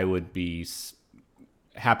 I would be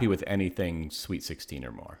happy with anything Sweet 16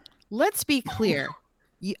 or more. Let's be clear.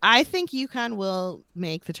 I think UConn will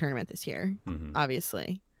make the tournament this year,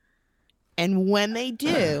 obviously. And when they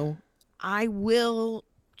do, I will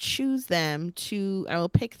choose them I will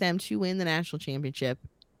pick them to win the national championship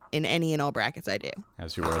in any and all brackets I do.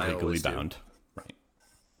 As you are I legally always do. bound. Right.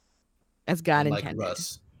 As God Unlike intended.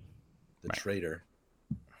 Russ, the traitor.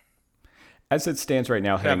 As it stands right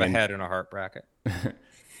now, Have a head and a heart bracket.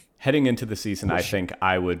 heading into the season, I think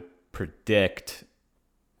I would predict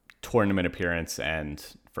tournament appearance and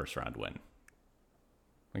first round win.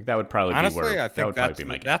 Like that would probably Honestly, be where I that think would probably be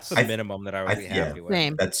my that's guess. the minimum that I would be happy with.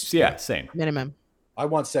 Same. That's Yeah, same. Minimum. I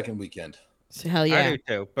want second weekend. So hell I yeah. do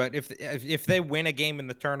too. But if they win a game in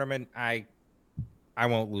the tournament, I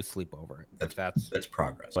won't lose sleep over it. That's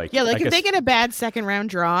progress. Like Yeah, I like if guess- they get a bad second round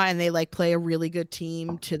draw and they like play a really good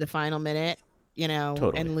team to the final minute,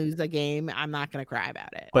 Totally. and lose the game, I'm not gonna cry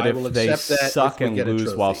about it. But I if will they accept that suck if we and get a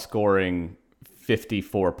lose while trophy. scoring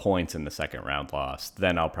 54 points in the second round loss,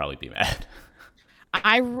 then I'll probably be mad.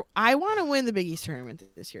 I want to win the Big East tournament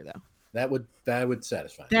this year, though. That would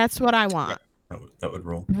satisfy me. That's what I want. That would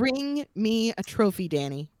roll. Bring me a trophy,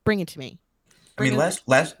 Danny. Bring it to me. I mean, Bring us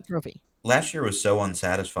last a trophy. last year was so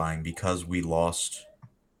unsatisfying because we lost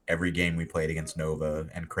every game we played against Nova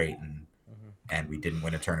and Creighton, and we didn't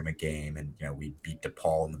win a tournament game, and we beat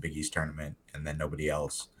DePaul in the Big East tournament, and then nobody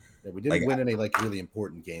else. Yeah, we didn't like, win any really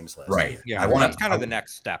important games last Right. year. Yeah, I want that's kind of the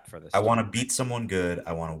next step for this. I want to beat someone good.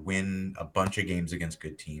 I want to win a bunch of games against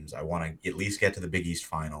good teams. I want to at least get to the Big East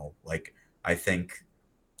final. Like I think,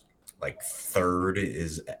 third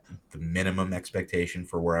is the minimum expectation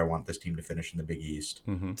for where I want this team to finish in the Big East.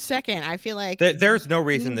 Second, I feel like There's no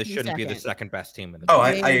reason this Be shouldn't be the second. second best team in the. Oh,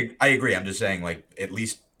 league. I agree. I'm just saying, at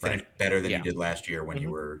least finish better than Yeah. you did last year when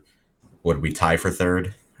you were. What did we tie for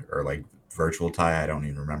third or virtual tie? I don't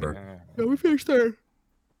even remember. Yeah, we finished third.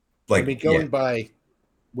 I mean, going by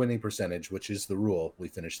winning percentage, which is the rule, we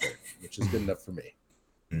finished third, which is good enough for me.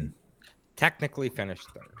 Technically finished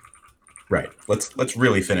third. Right. Let's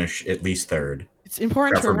really finish at least third, It's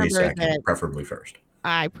important to preferably remember second, that preferably first.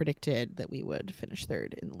 I predicted that we would finish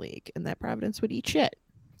third in the league and that Providence would eat shit.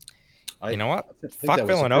 You know what? I think Fuck that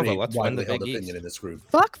was a Villanova. pretty Let's win the widely held Big East. opinion in this group.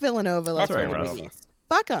 Fuck Villanova. Let's Fuck win the Big Villanova. East.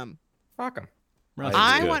 Fuck them. Fuck them.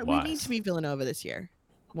 We need to beat Villanova this year.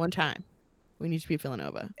 One time. We need to beat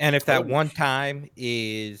Villanova. And if that one time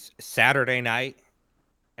is Saturday night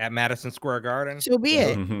at Madison Square Garden, So be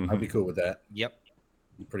it. I'd be cool with that. yep.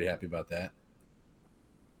 I'm pretty happy about that.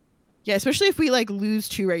 Yeah, especially if we lose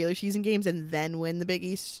 2 regular season games and then win the Big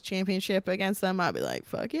East championship against them, I'll be like,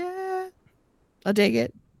 fuck yeah. I'll take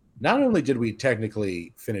it. Not only did we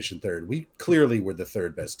technically finish in third, we clearly were the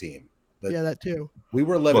third best team. But Yeah, that too. we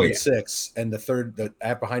were 11 Well, and 6, and the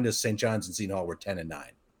behind us, St. John's and Seton Hall were 10 and 9.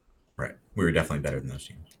 Right. We were definitely better than those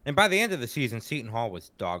teams. And by the end of the season, Seton Hall was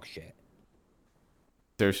dog shit.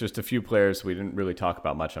 There's just a few players we didn't really talk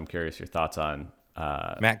about much. I'm curious your thoughts on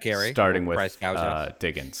Matt Gary, starting with Bryce Gauges.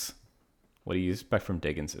 Diggins. What do you expect from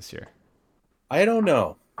Diggins this year? I don't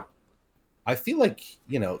know. I feel like,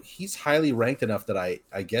 he's highly ranked enough that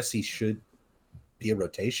I guess he should be a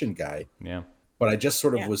rotation guy. Yeah. But I just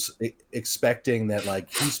sort of was expecting that,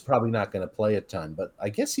 like, he's probably not going to play a ton, but I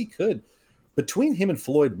guess he could. Between him and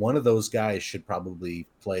Floyd, one of those guys should probably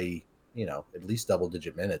play, at least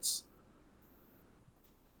double-digit minutes.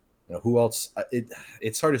 Who else?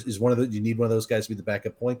 It's hard. Is one of the? Do you need one of those guys to be the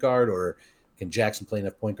backup point guard, or can Jackson play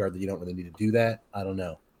enough point guard that you don't really need to do that? I don't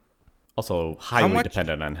know. Also, highly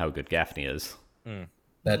dependent on how good Gaffney is.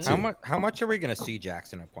 That's how much are we going to see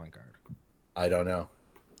Jackson at point guard? I don't know.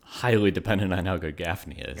 Highly dependent on how good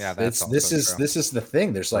Gaffney is. Yeah, this is the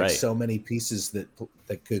thing. There's like so many pieces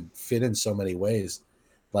that could fit in so many ways.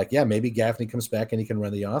 Like, maybe Gaffney comes back and he can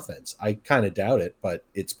run the offense. I kind of doubt it, but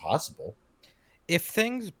it's possible. If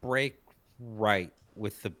things break right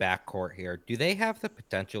with the backcourt here, do they have the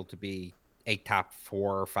potential to be a top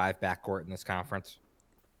 4 or 5 backcourt in this conference?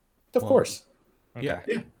 Of course. Okay.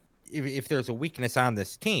 Yeah. If there's a weakness on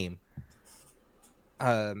this team,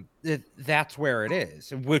 that's where it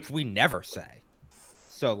is, which we never say.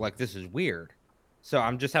 So, like, this is weird. So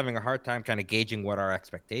I'm just having a hard time kind of gauging what our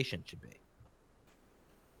expectation should be.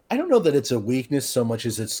 I don't know that it's a weakness so much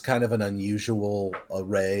as it's kind of an unusual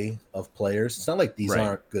array of players. It's not like these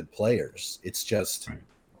aren't good players. It's just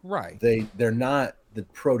they're not the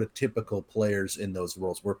prototypical players in those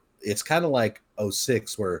roles. It's kind of like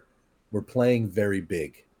 06 where we're playing very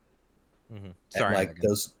big. Sorry, like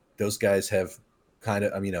those guys have kind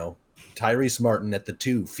of, Tyrese Martin at the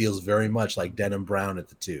 2 feels very much like Denham Brown at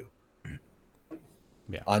the 2.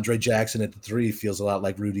 Yeah. Andre Jackson at the 3 feels a lot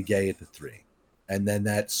like Rudy Gay at the 3. And then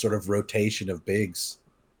that sort of rotation of bigs,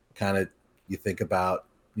 kind of, you think about,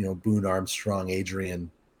 Boone Armstrong,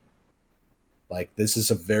 Adrian. Like, this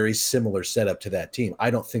is a very similar setup to that team.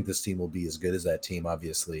 I don't think this team will be as good as that team,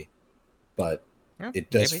 obviously, but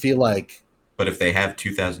it does feel like. But if they have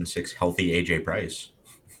 2006 healthy AJ Price,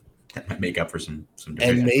 that might make up for some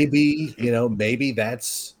division. And maybe, maybe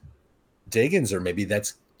that's Diggins, or maybe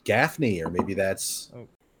that's Gaffney, or maybe that's.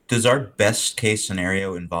 Does our best case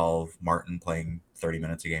scenario involve Martin playing 30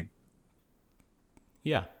 minutes a game?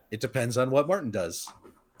 Yeah. It depends on what Martin does.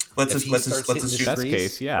 Let's assume best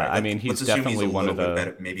case, yeah. Right, I mean, he's definitely one of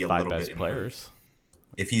the maybe a 5 little best bit players.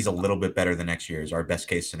 If he's a little bit better than next year, is our best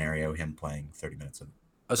case scenario him playing 30 minutes?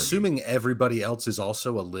 Assuming everybody else is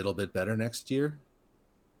also a little bit better next year,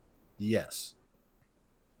 yes.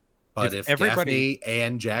 But if Gaffney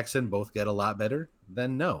and Jackson both get a lot better,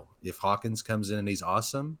 then no. If Hawkins comes in and he's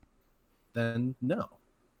awesome, then no.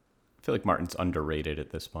 I feel like Martin's underrated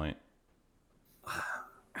at this point.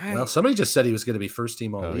 Well, somebody just said he was going to be first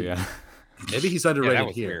team all league. Yeah. Maybe he's underrated that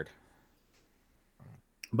was here. Weird.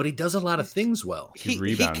 But he does a lot of things well. He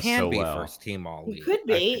rebounds can so be well. first team all league. He could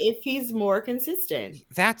be if he's more consistent.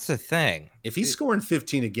 That's the thing. If he's scoring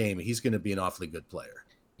 15 a game, he's going to be an awfully good player.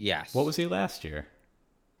 Yes. What was he last year?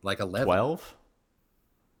 Like 11. 12?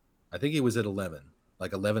 I think he was at 11.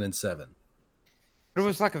 Like 11 and 7. It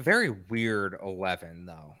was like a very weird 11,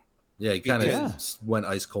 though. Yeah, he kind of went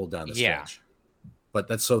ice cold down the stretch. But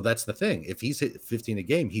that's the thing. If he's hit 15 a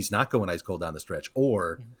game, he's not going ice cold down the stretch.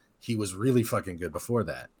 Or he was really fucking good before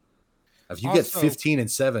that. If you get 15 and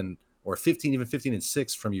 7 or 15 and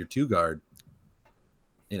 6 from your 2 guard,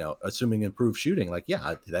 assuming improved shooting, like,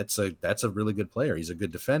 that's a really good player. He's a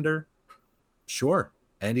good defender. Sure.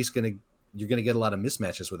 And you're gonna get a lot of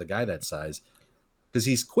mismatches with a guy that size. Because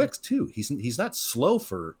he's quick too. He's not slow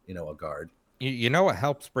for a guard. You know what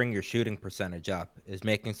helps bring your shooting percentage up is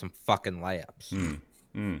making some fucking layups.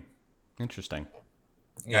 Interesting.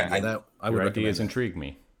 Yeah, I would Your recommend ideas that. intrigue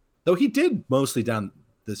me. Though he did mostly down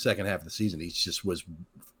the second half of the season. He just was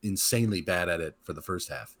insanely bad at it for the first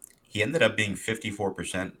half. He ended up being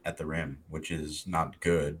 54% at the rim, which is not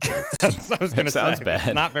good. That's what I was going to say. Sounds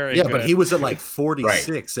bad. Not very Yeah, good. but he was at like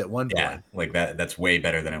 46 at one point. Yeah, like that's way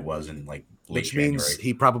better than it was in like late Which means January.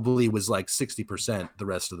 he probably was like 60% the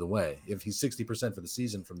rest of the way. If he's 60% for the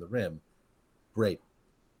season from the rim, great.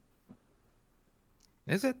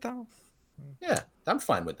 Is it though? Yeah, I'm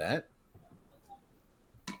fine with that.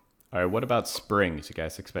 All right, what about Springs? You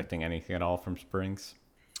guys expecting anything at all from Springs?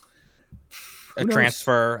 A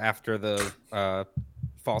transfer after the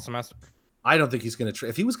fall semester? I don't think he's going to.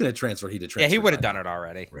 If he was going to transfer, he'd have transferred. Yeah, he would have done it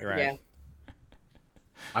already. Right. Yeah.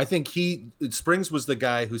 I think Springs was the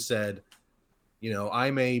guy who said,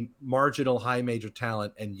 I'm a marginal high major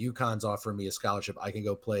talent, and UConn's offering me a scholarship. I can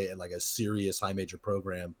go play at like a serious high major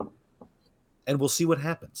program, and we'll see what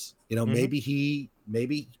happens.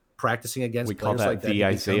 Maybe practicing against We call players that like that, the he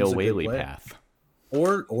Isaiah becomes a good Whaley player. path.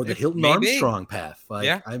 Or the Hilton Maybe. Armstrong path.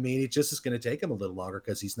 Yeah. I mean, it just is going to take him a little longer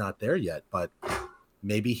because he's not there yet. But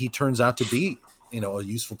maybe he turns out to be, a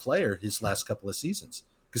useful player his last couple of seasons.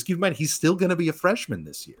 Because keep in mind, he's still going to be a freshman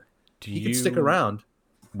this year. he could stick around.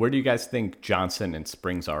 Where do you guys think Johnson and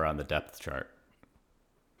Springs are on the depth chart?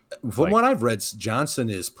 From what I've read, Johnson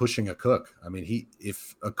is pushing a Cook. I mean,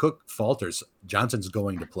 if a Cook falters, Johnson's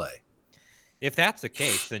going to play. If that's the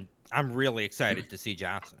case, then I'm really excited to see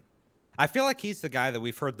Johnson. I feel like he's the guy that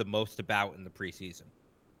we've heard the most about in the preseason.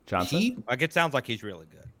 Johnson? It sounds like he's really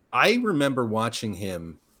good. I remember watching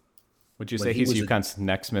him. Would you say he's UConn's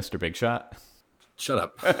next Mr. Big Shot? Shut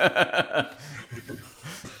up.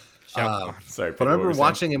 Sorry, but I remember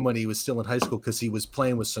watching him when he was still in high school because he was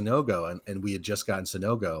playing with Sonogo, and we had just gotten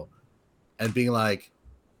Sonogo, and being like,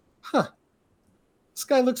 this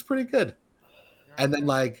guy looks pretty good. And then,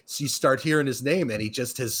 so you start hearing his name, and he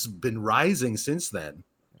just has been rising since then.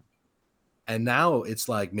 And now it's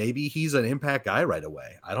like maybe he's an impact guy right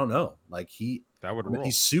away. I don't know. That would roll.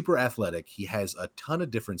 He's super athletic. He has a ton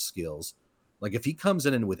of different skills. Like if he comes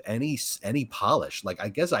in and with any polish, I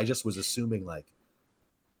guess I just was assuming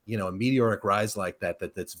a meteoric rise like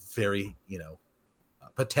that's very,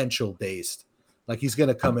 potential based. Like he's going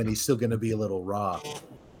to come in, he's still going to be a little raw.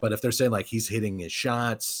 But if they're saying he's hitting his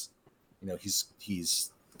shots,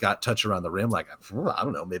 he's got touch around the rim, I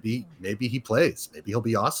don't know, maybe he plays. Maybe he'll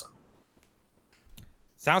be awesome.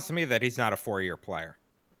 Sounds to me that he's not a 4-year player.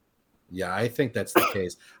 Yeah, I think that's the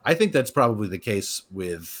case. I think that's probably the case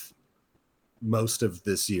with most of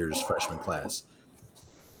this year's freshman class.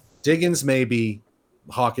 Diggins, maybe.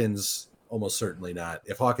 Hawkins, almost certainly not.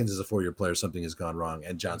 If Hawkins is a 4-year player, something has gone wrong.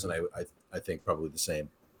 And Johnson, I think probably the same.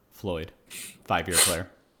 Floyd, 5-year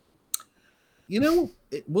player.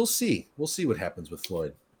 We'll see. We'll see what happens with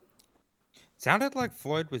Floyd. Sounded like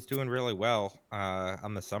Floyd was doing really well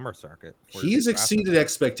on the summer circuit. He's exceeded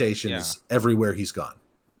expectations everywhere he's gone.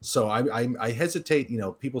 So I hesitate.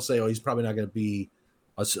 People say, "Oh, he's probably not going to be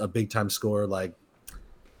a big time scorer,"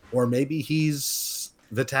 or maybe he's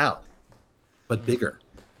Vital, but bigger.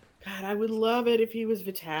 God, I would love it if he was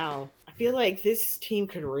Vital. I feel like this team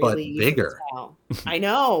could really use bigger. Vital. I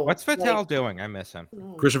know. What's Vital doing? I miss him.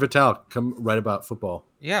 Christian Vital, come write about football.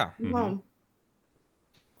 Yeah. Mm-hmm.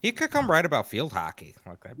 He could come write about field hockey.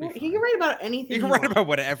 He can write about anything. He can write about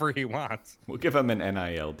whatever he wants. We'll give him an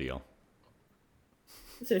NIL deal.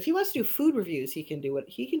 Listen, if he wants to do food reviews, he can do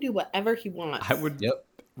whatever he wants. I would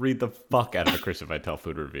read the fuck out of a Christian Vital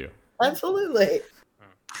food review. Absolutely.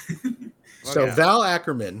 So Val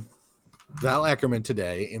Ackerman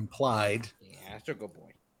today implied that's a good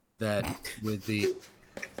boy. That with the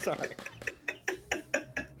sorry.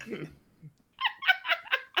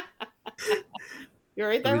 You're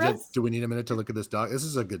right there, Russ? Do we need a minute to look at this dog? This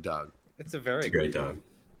is a good dog. It's a very great dog.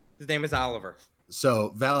 His name is Oliver.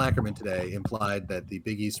 So Val Ackerman today implied that the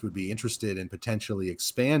Big East would be interested in potentially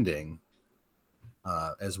expanding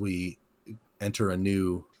as we enter a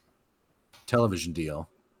new television deal.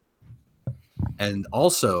 And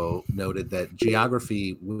also noted that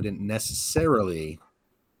geography wouldn't necessarily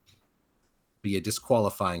be a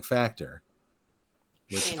disqualifying factor,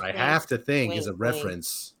 which I have to think is a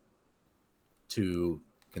reference to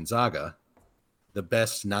Gonzaga, the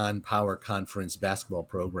best non-power conference basketball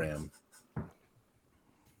program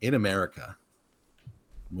in America,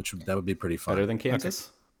 that would be pretty fun. Better than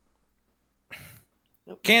Kansas?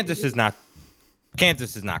 Okay. Kansas is not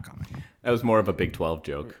coming. That was more of a Big 12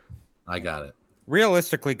 joke. I got it.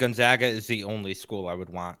 Realistically, Gonzaga is the only school I would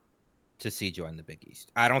want to see join the Big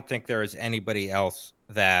East. I don't think there is anybody else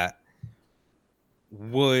that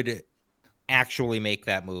would actually make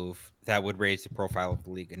that move that would raise the profile of the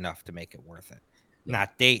league enough to make it worth it. Yeah.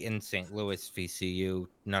 Not Dayton, St. Louis, VCU,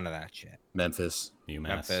 none of that shit. Memphis, UMass,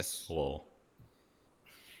 Memphis, Lowell,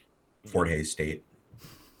 Fort Hays State,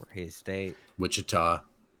 Wichita.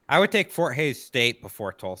 I would take Fort Hays State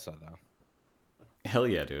before Tulsa, though. Hell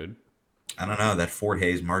yeah, dude. I don't know. That Fort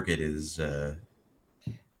Hays market is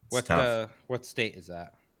tough. What state is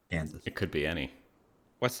that? Kansas. It could be any.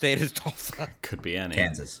 What state is Tulsa? Could be any.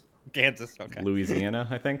 Kansas. Okay. Louisiana,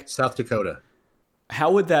 I think. South Dakota. How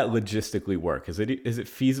would that logistically work? Is it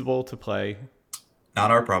feasible to play? Not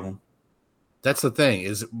our problem. That's the thing.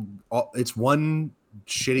 It's one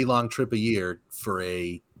shitty long trip a year for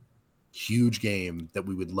a huge game that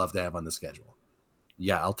we would love to have on the schedule.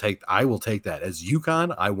 Yeah, I will take that. As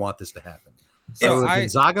UConn, I want this to happen. So, a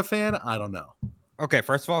Gonzaga fan, I don't know. Okay,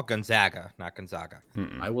 first of all, Gonzaga, not Gonzaga.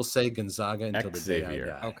 I will say Gonzaga until the day I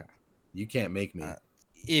die. Okay. You can't make me.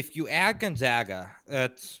 If you add Gonzaga,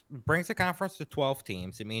 that brings the conference to 12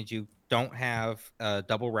 teams. It means you don't have a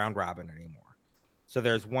double round robin anymore. So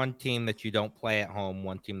there's one team that you don't play at home,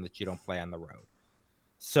 one team that you don't play on the road.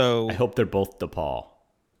 So I hope they're both DePaul.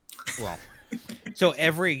 Well, so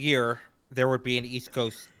every year there would be an East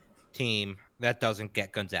Coast team that doesn't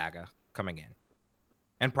get Gonzaga coming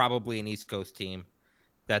in. and probably an East Coast team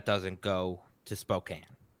that doesn't go to Spokane.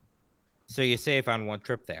 So you save on one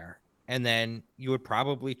trip there. And then you would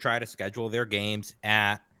probably try to schedule their games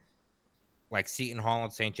at like Seton Hall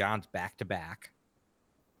and St. John's back to back.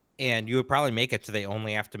 And you would probably make it so they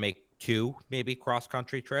only have to make 2 maybe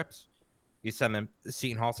cross-country trips. You send them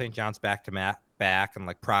Seton Hall, St. John's back to back, and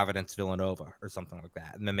like Providence, Villanova, or something like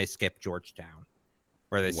that. And then they skip Georgetown,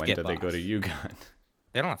 where they When skip do they us. go to UConn?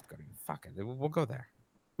 They don't have to go to fuck it. We'll go there.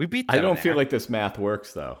 We beat them I don't there. feel like this math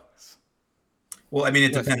works though. Well, I mean,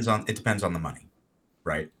 it depends on the money,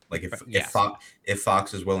 right? Like if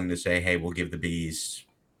Fox is willing to say, hey, we'll give the Big East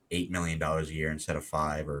 $8 million a year instead of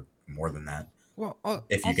 5 or more than that. Well,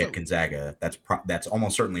 if you get Gonzaga, that's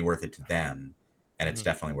almost certainly worth it to them, and it's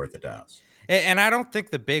definitely worth it to us. And I don't think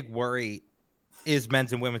the big worry is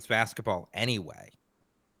men's and women's basketball anyway,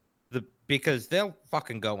 because they'll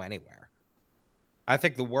fucking go anywhere. I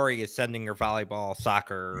think the worry is sending your volleyball,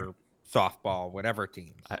 soccer, softball, whatever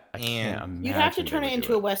teams. I can't imagine. You'd have to turn it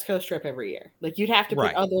into a West Coast trip every year. Like you'd have to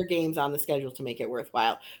put other games on the schedule to make it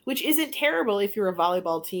worthwhile, which isn't terrible if you're a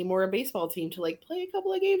volleyball team or a baseball team to like play a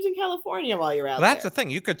couple of games in California while you're out there. That's there. the thing.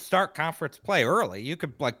 You could start conference play early. You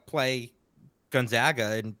could like play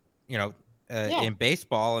Gonzaga and in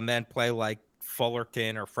baseball, and then play like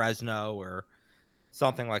Fullerton or Fresno or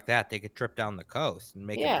something like that. They could trip down the coast and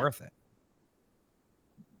make it worth it.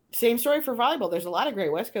 Same story for volleyball. There's a lot of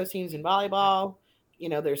great West Coast teams in volleyball.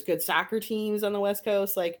 There's good soccer teams on the West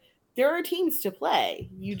Coast. Like there are teams to play.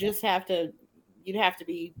 You'd have to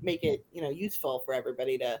make it, useful for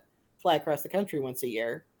everybody to fly across the country once a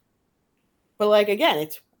year. But like, again,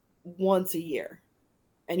 it's once a year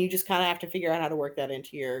and you just kind of have to figure out how to work that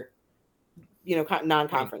into your,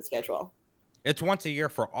 non-conference schedule. It's once a year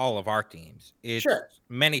for all of our teams. It's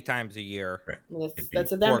many times a year. Right.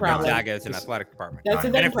 That's a them problem. Gonzaga is an athletic department. That's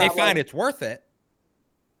a them and if problem. they find it's worth it,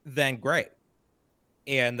 then great.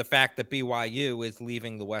 And the fact that BYU is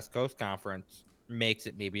leaving the West Coast Conference makes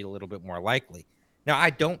it maybe a little bit more likely. Now,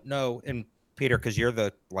 I don't know, and Peter, because you're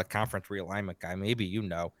the conference realignment guy, maybe you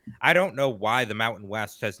know. I don't know why the Mountain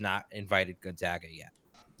West has not invited Gonzaga yet.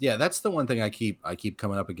 Yeah, that's the one thing I keep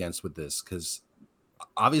coming up against with this, because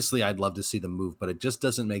obviously I'd love to see them move, but it just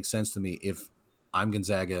doesn't make sense to me if I'm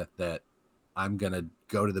Gonzaga that I'm going to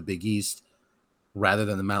go to the Big East rather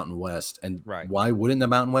than the Mountain West. And why wouldn't the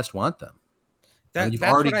Mountain West want them? That's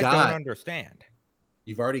what I don't understand.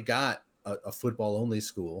 You've already got a football-only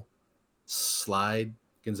school. Slide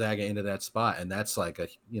Gonzaga into that spot, and that's like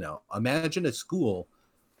imagine a school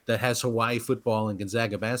that has Hawaii football and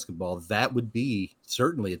Gonzaga basketball. That would be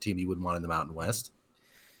certainly a team you would want in the Mountain West.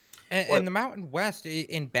 And the Mountain West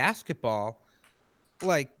in basketball,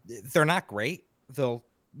 like they're not great. They'll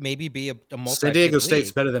maybe be a multi. San Diego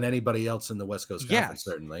State's better than anybody else in the West Coast Conference,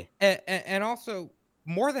 certainly. And also,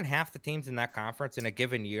 more than half the teams in that conference in a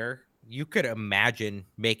given year, you could imagine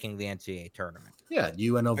making the NCAA tournament. Yeah,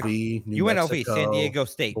 UNLV, Mexico, San Diego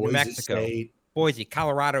State, Boise New Mexico, State. Boise,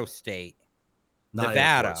 Colorado State,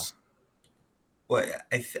 Nevada. Well,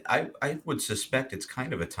 I would suspect it's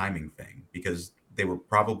kind of a timing thing because they were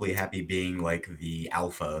probably happy being like the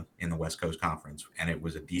alpha in the West Coast Conference, and it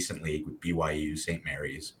was a decent league with BYU, St.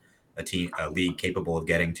 Mary's, a league capable of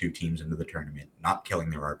getting 2 teams into the tournament, not killing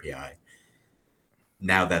their RPI.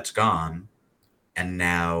 Now that's gone, and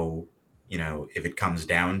now, if it comes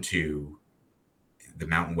down to the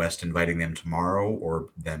Mountain West inviting them tomorrow or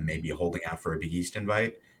them maybe holding out for a Big East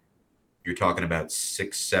invite, you're talking about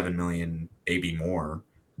 $6-7 million, maybe more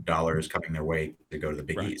dollars coming their way to go to the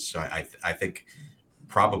Big East. So I think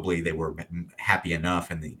probably they were happy enough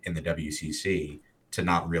in the WCC to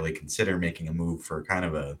not really consider making a move for kind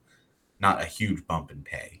of not a huge bump in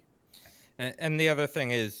pay. And the other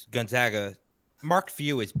thing is Gonzaga, Mark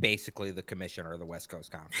Few is basically the commissioner of the West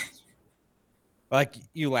Coast Conference. Like,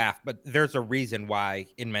 you laugh, but there's a reason why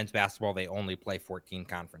in men's basketball they only play 14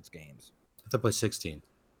 conference games. They play 16.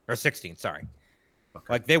 Or 16, sorry. Okay.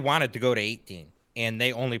 Like, they wanted to go to 18, and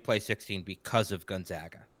they only play 16 because of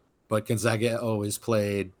Gonzaga. But Gonzaga always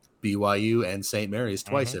played BYU and St. Mary's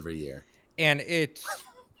twice every year. And it's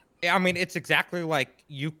exactly like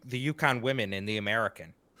the UConn women in the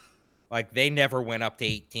American. Like, they never went up to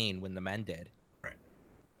 18 when the men did. Right.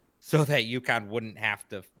 So that UConn wouldn't have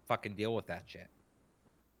to fucking deal with that shit.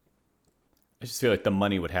 I just feel like the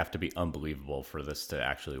money would have to be unbelievable for this to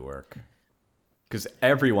actually work. Because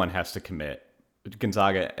everyone has to commit.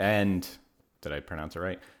 Gonzaga and, did I pronounce it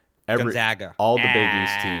right? Gonzaga. All the Big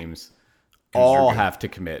East teams all have to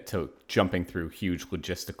commit to jumping through huge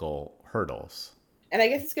logistical hurdles. And I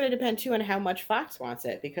guess it's going to depend too on how much Fox wants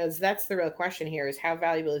it, because that's the real question here: is how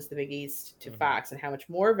valuable is the Big East to Fox, and how much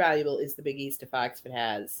more valuable is the Big East to Fox if it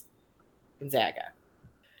has Gonzaga?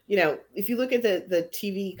 If you look at the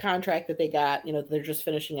TV contract that they got, they're just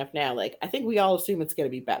finishing up now. Like, I think we all assume it's going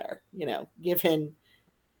to be better,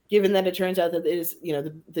 given that it turns out that it is,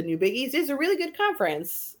 the new Big East is a really good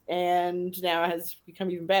conference, and now has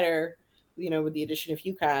become even better, with the addition of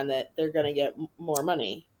UConn, that they're going to get more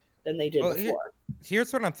money than they did before.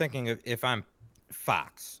 Here's what I'm thinking of if I'm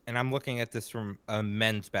Fox, and I'm looking at this from a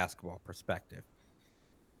men's basketball perspective.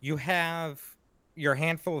 You have your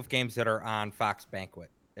handful of games that are on Fox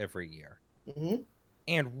Banquet every year. Mm-hmm.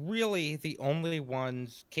 And really the only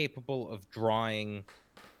ones capable of drawing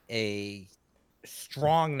a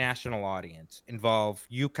strong national audience involve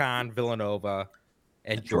UConn, Villanova,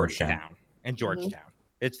 and Georgetown. Mm-hmm.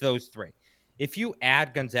 It's those three. If you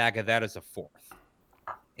add Gonzaga, that is a fourth.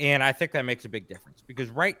 And I think that makes a big difference, because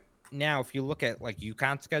right now, if you look at like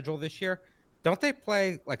UConn's schedule this year, don't they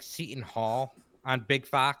play like Seton Hall on Big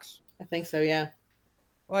Fox? I think so, yeah.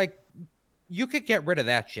 Like, you could get rid of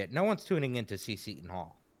that shit. No one's tuning in to see Seton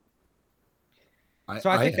Hall. So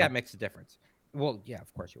I think that makes a difference. Well, yeah,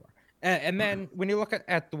 of course you are. And then when you look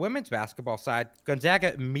at the women's basketball side,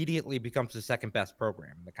 Gonzaga immediately becomes the second best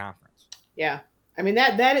program in the conference. Yeah. I mean,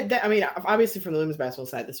 that I mean, obviously from the women's basketball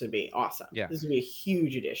side, this would be awesome. Yeah. This would be a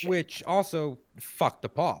huge addition. Which also fucked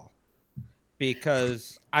DePaul,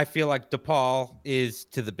 because I feel like DePaul is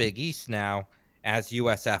to the Big East now as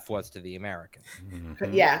USF was to the American.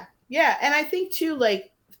 Mm-hmm. Yeah. Yeah. And I think too,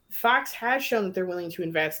 like, Fox has shown that they're willing to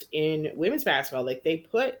invest in women's basketball. Like, they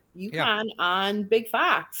put UConn on Big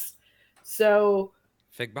Fox. So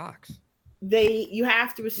Big Box. You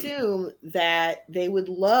have to assume that they would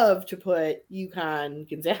love to put UConn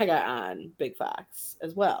Gonzaga on Big Fox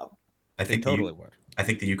as well. I think they totally would. I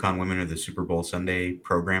think the UConn women are the Super Bowl Sunday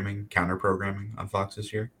counter programming on Fox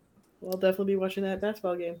this year. We'll definitely be watching that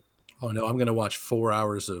basketball game. Oh no, I'm gonna watch 4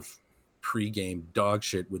 hours of pregame dog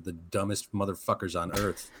shit with the dumbest motherfuckers on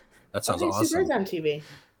earth. That sounds awesome. Super's on TV.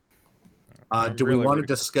 Do we want to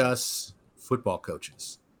discuss football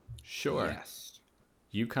coaches? Sure. Yes.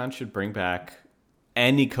 UConn should bring back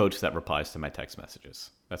any coach that replies to my text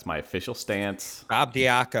messages. That's my official stance. Bob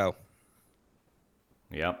Diaco.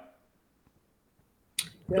 Yep.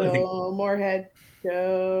 Go Moorhead.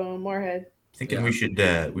 Go Moorhead. Thinking we should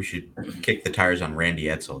kick the tires on Randy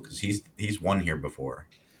Edsall, because he's won here before.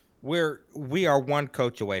 We are one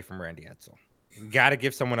coach away from Randy Edsall. You got to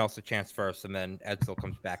give someone else a chance first, and then Edsall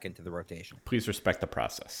comes back into the rotation. Please respect the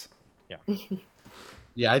process. Yeah.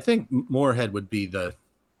 Yeah, I think Moorhead would be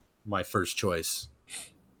my first choice.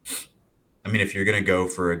 I mean, if you're gonna go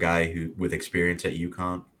for a guy who with experience at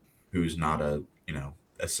UConn, who's not a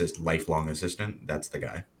lifelong assistant, that's the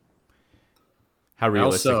guy. How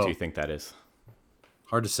realistic do you think that is?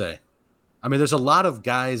 Hard to say. I mean, there's a lot of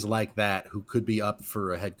guys like that who could be up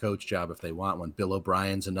for a head coach job if they want one. Bill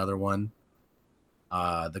O'Brien's another one.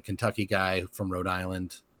 The Kentucky guy from Rhode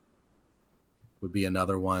Island would be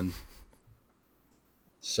another one.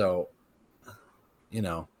 So, I'd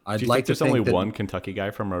like to think there's only one Kentucky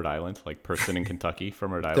guy from Rhode Island, like person in Kentucky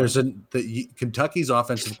from Rhode Island. Kentucky's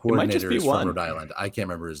offensive coordinator is one from Rhode Island. I can't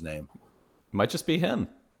remember his name. Might just be him.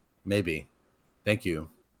 Maybe. Thank you.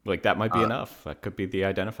 Like, that might be enough. That could be the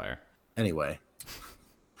identifier. Anyway,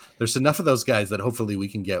 there's enough of those guys that hopefully we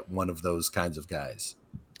can get one of those kinds of guys.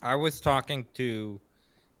 I was talking to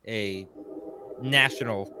a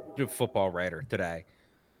national football writer today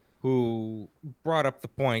who brought up the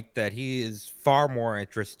point that he is far more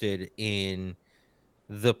interested in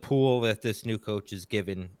the pool that this new coach is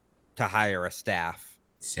given to hire a staff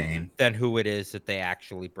than who it is that they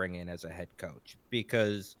actually bring in as a head coach.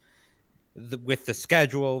 Because with the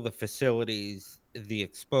schedule, the facilities, the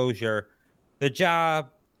exposure, the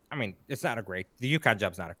job, I mean, the UConn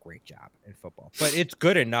job's not a great job in football, but it's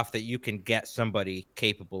good enough that you can get somebody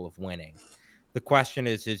capable of winning. The question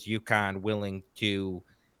is UConn willing to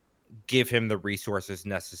give him the resources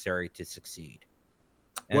necessary to succeed?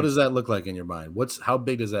 And what does that look like in your mind? How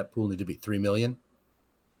big does that pool need to be? 3 million?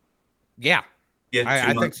 Yeah. Yeah,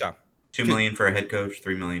 I think so. 2 million for a head coach,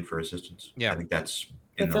 3 million for assistants. Yeah. I think that's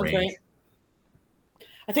in the range. Right.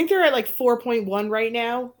 I think they're at like 4.1 right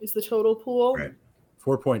now is the total pool. Right.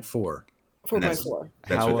 4.4. 4.4. That's what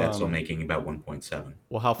Edsall making, about 1.7.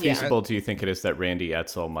 Well, how feasible do you think it is that Randy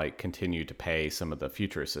Edsall might continue to pay some of the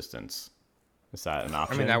future assistants? Is that an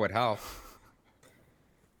option? I mean, that would help.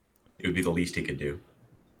 It would be the least he could do.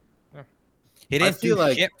 Yeah. He didn't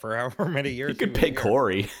do shit for however many years. He could pay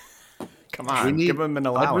Corey. Come on, give him an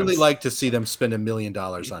allowance. I'd really like to see them spend $1 million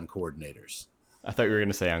on coordinators. I thought you were going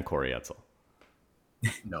to say on Corey Edsall.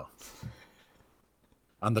 No.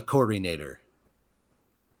 On the coordinator.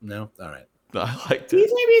 No? All right. I liked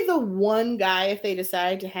He's it. maybe the one guy, if they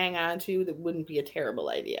decide to hang on to, that wouldn't be a terrible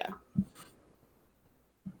idea.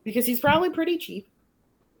 Because he's probably pretty cheap.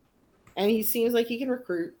 And he seems like he can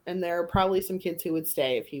recruit. And there are probably some kids who would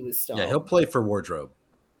stay if he was still. Yeah, he'll play for wardrobe.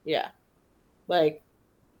 Yeah. Like,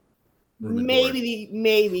 Room and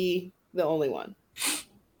maybe the only one.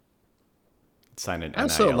 Sign an I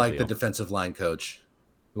also NIL like the deal. defensive line coach,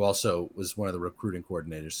 who also was one of the recruiting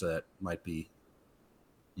coordinators, so that might be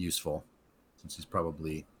useful, since he's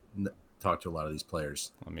probably talked to a lot of these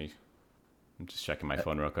players. I'm just checking my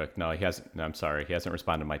phone real quick. No, he hasn't. No, I'm sorry. He hasn't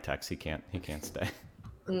responded to my text. He can't stay.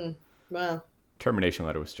 Well, Termination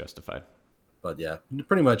letter was justified. But yeah,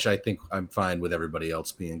 pretty much I think I'm fine with everybody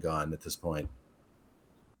else being gone at this point.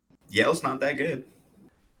 Yale's not that good.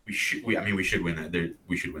 We should win that.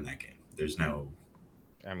 We should win that game. There's no.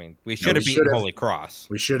 I mean, we should have beaten Holy Cross.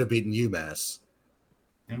 We should have beaten UMass.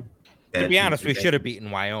 Yeah. To be honest, we should have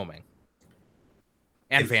beaten Wyoming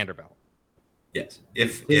and Vanderbilt. Yes.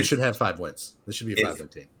 They should have 5 wins. This should be a 5-win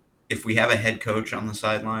team. If we have a head coach on the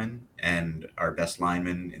sideline and our best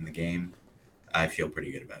lineman in the game, I feel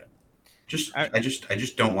pretty good about it. I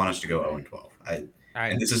just don't want us to go 0-12.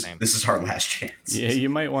 And this is our last chance. Yeah, you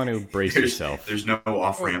might want to brace yourself. There's no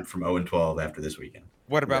off ramp from 0-12 after this weekend.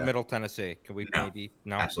 What about Middle Tennessee? Can we maybe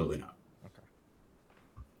no? Absolutely not. Okay.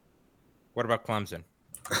 What about Clemson?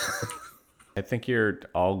 I think you're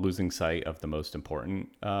all losing sight of the most important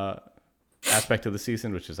aspect of the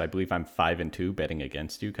season, which is I believe I'm 5-2 betting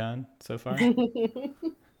against UConn so far.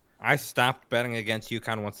 I stopped betting against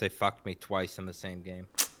UConn once they fucked me twice in the same game.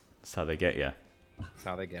 That's how they get you. That's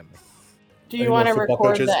how they get me. do you Any want to more football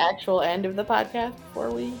record coaches? the actual end of the podcast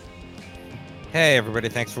before we? Hey, everybody.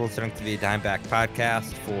 Thanks for listening to the Dimeback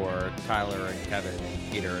Podcast. For Tyler and Kevin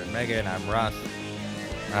and Peter and Megan, I'm Russ.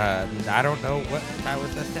 I don't know what Tyler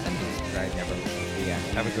says to end this because I never listened to the end.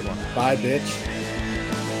 Have a good one. Bye, bitch.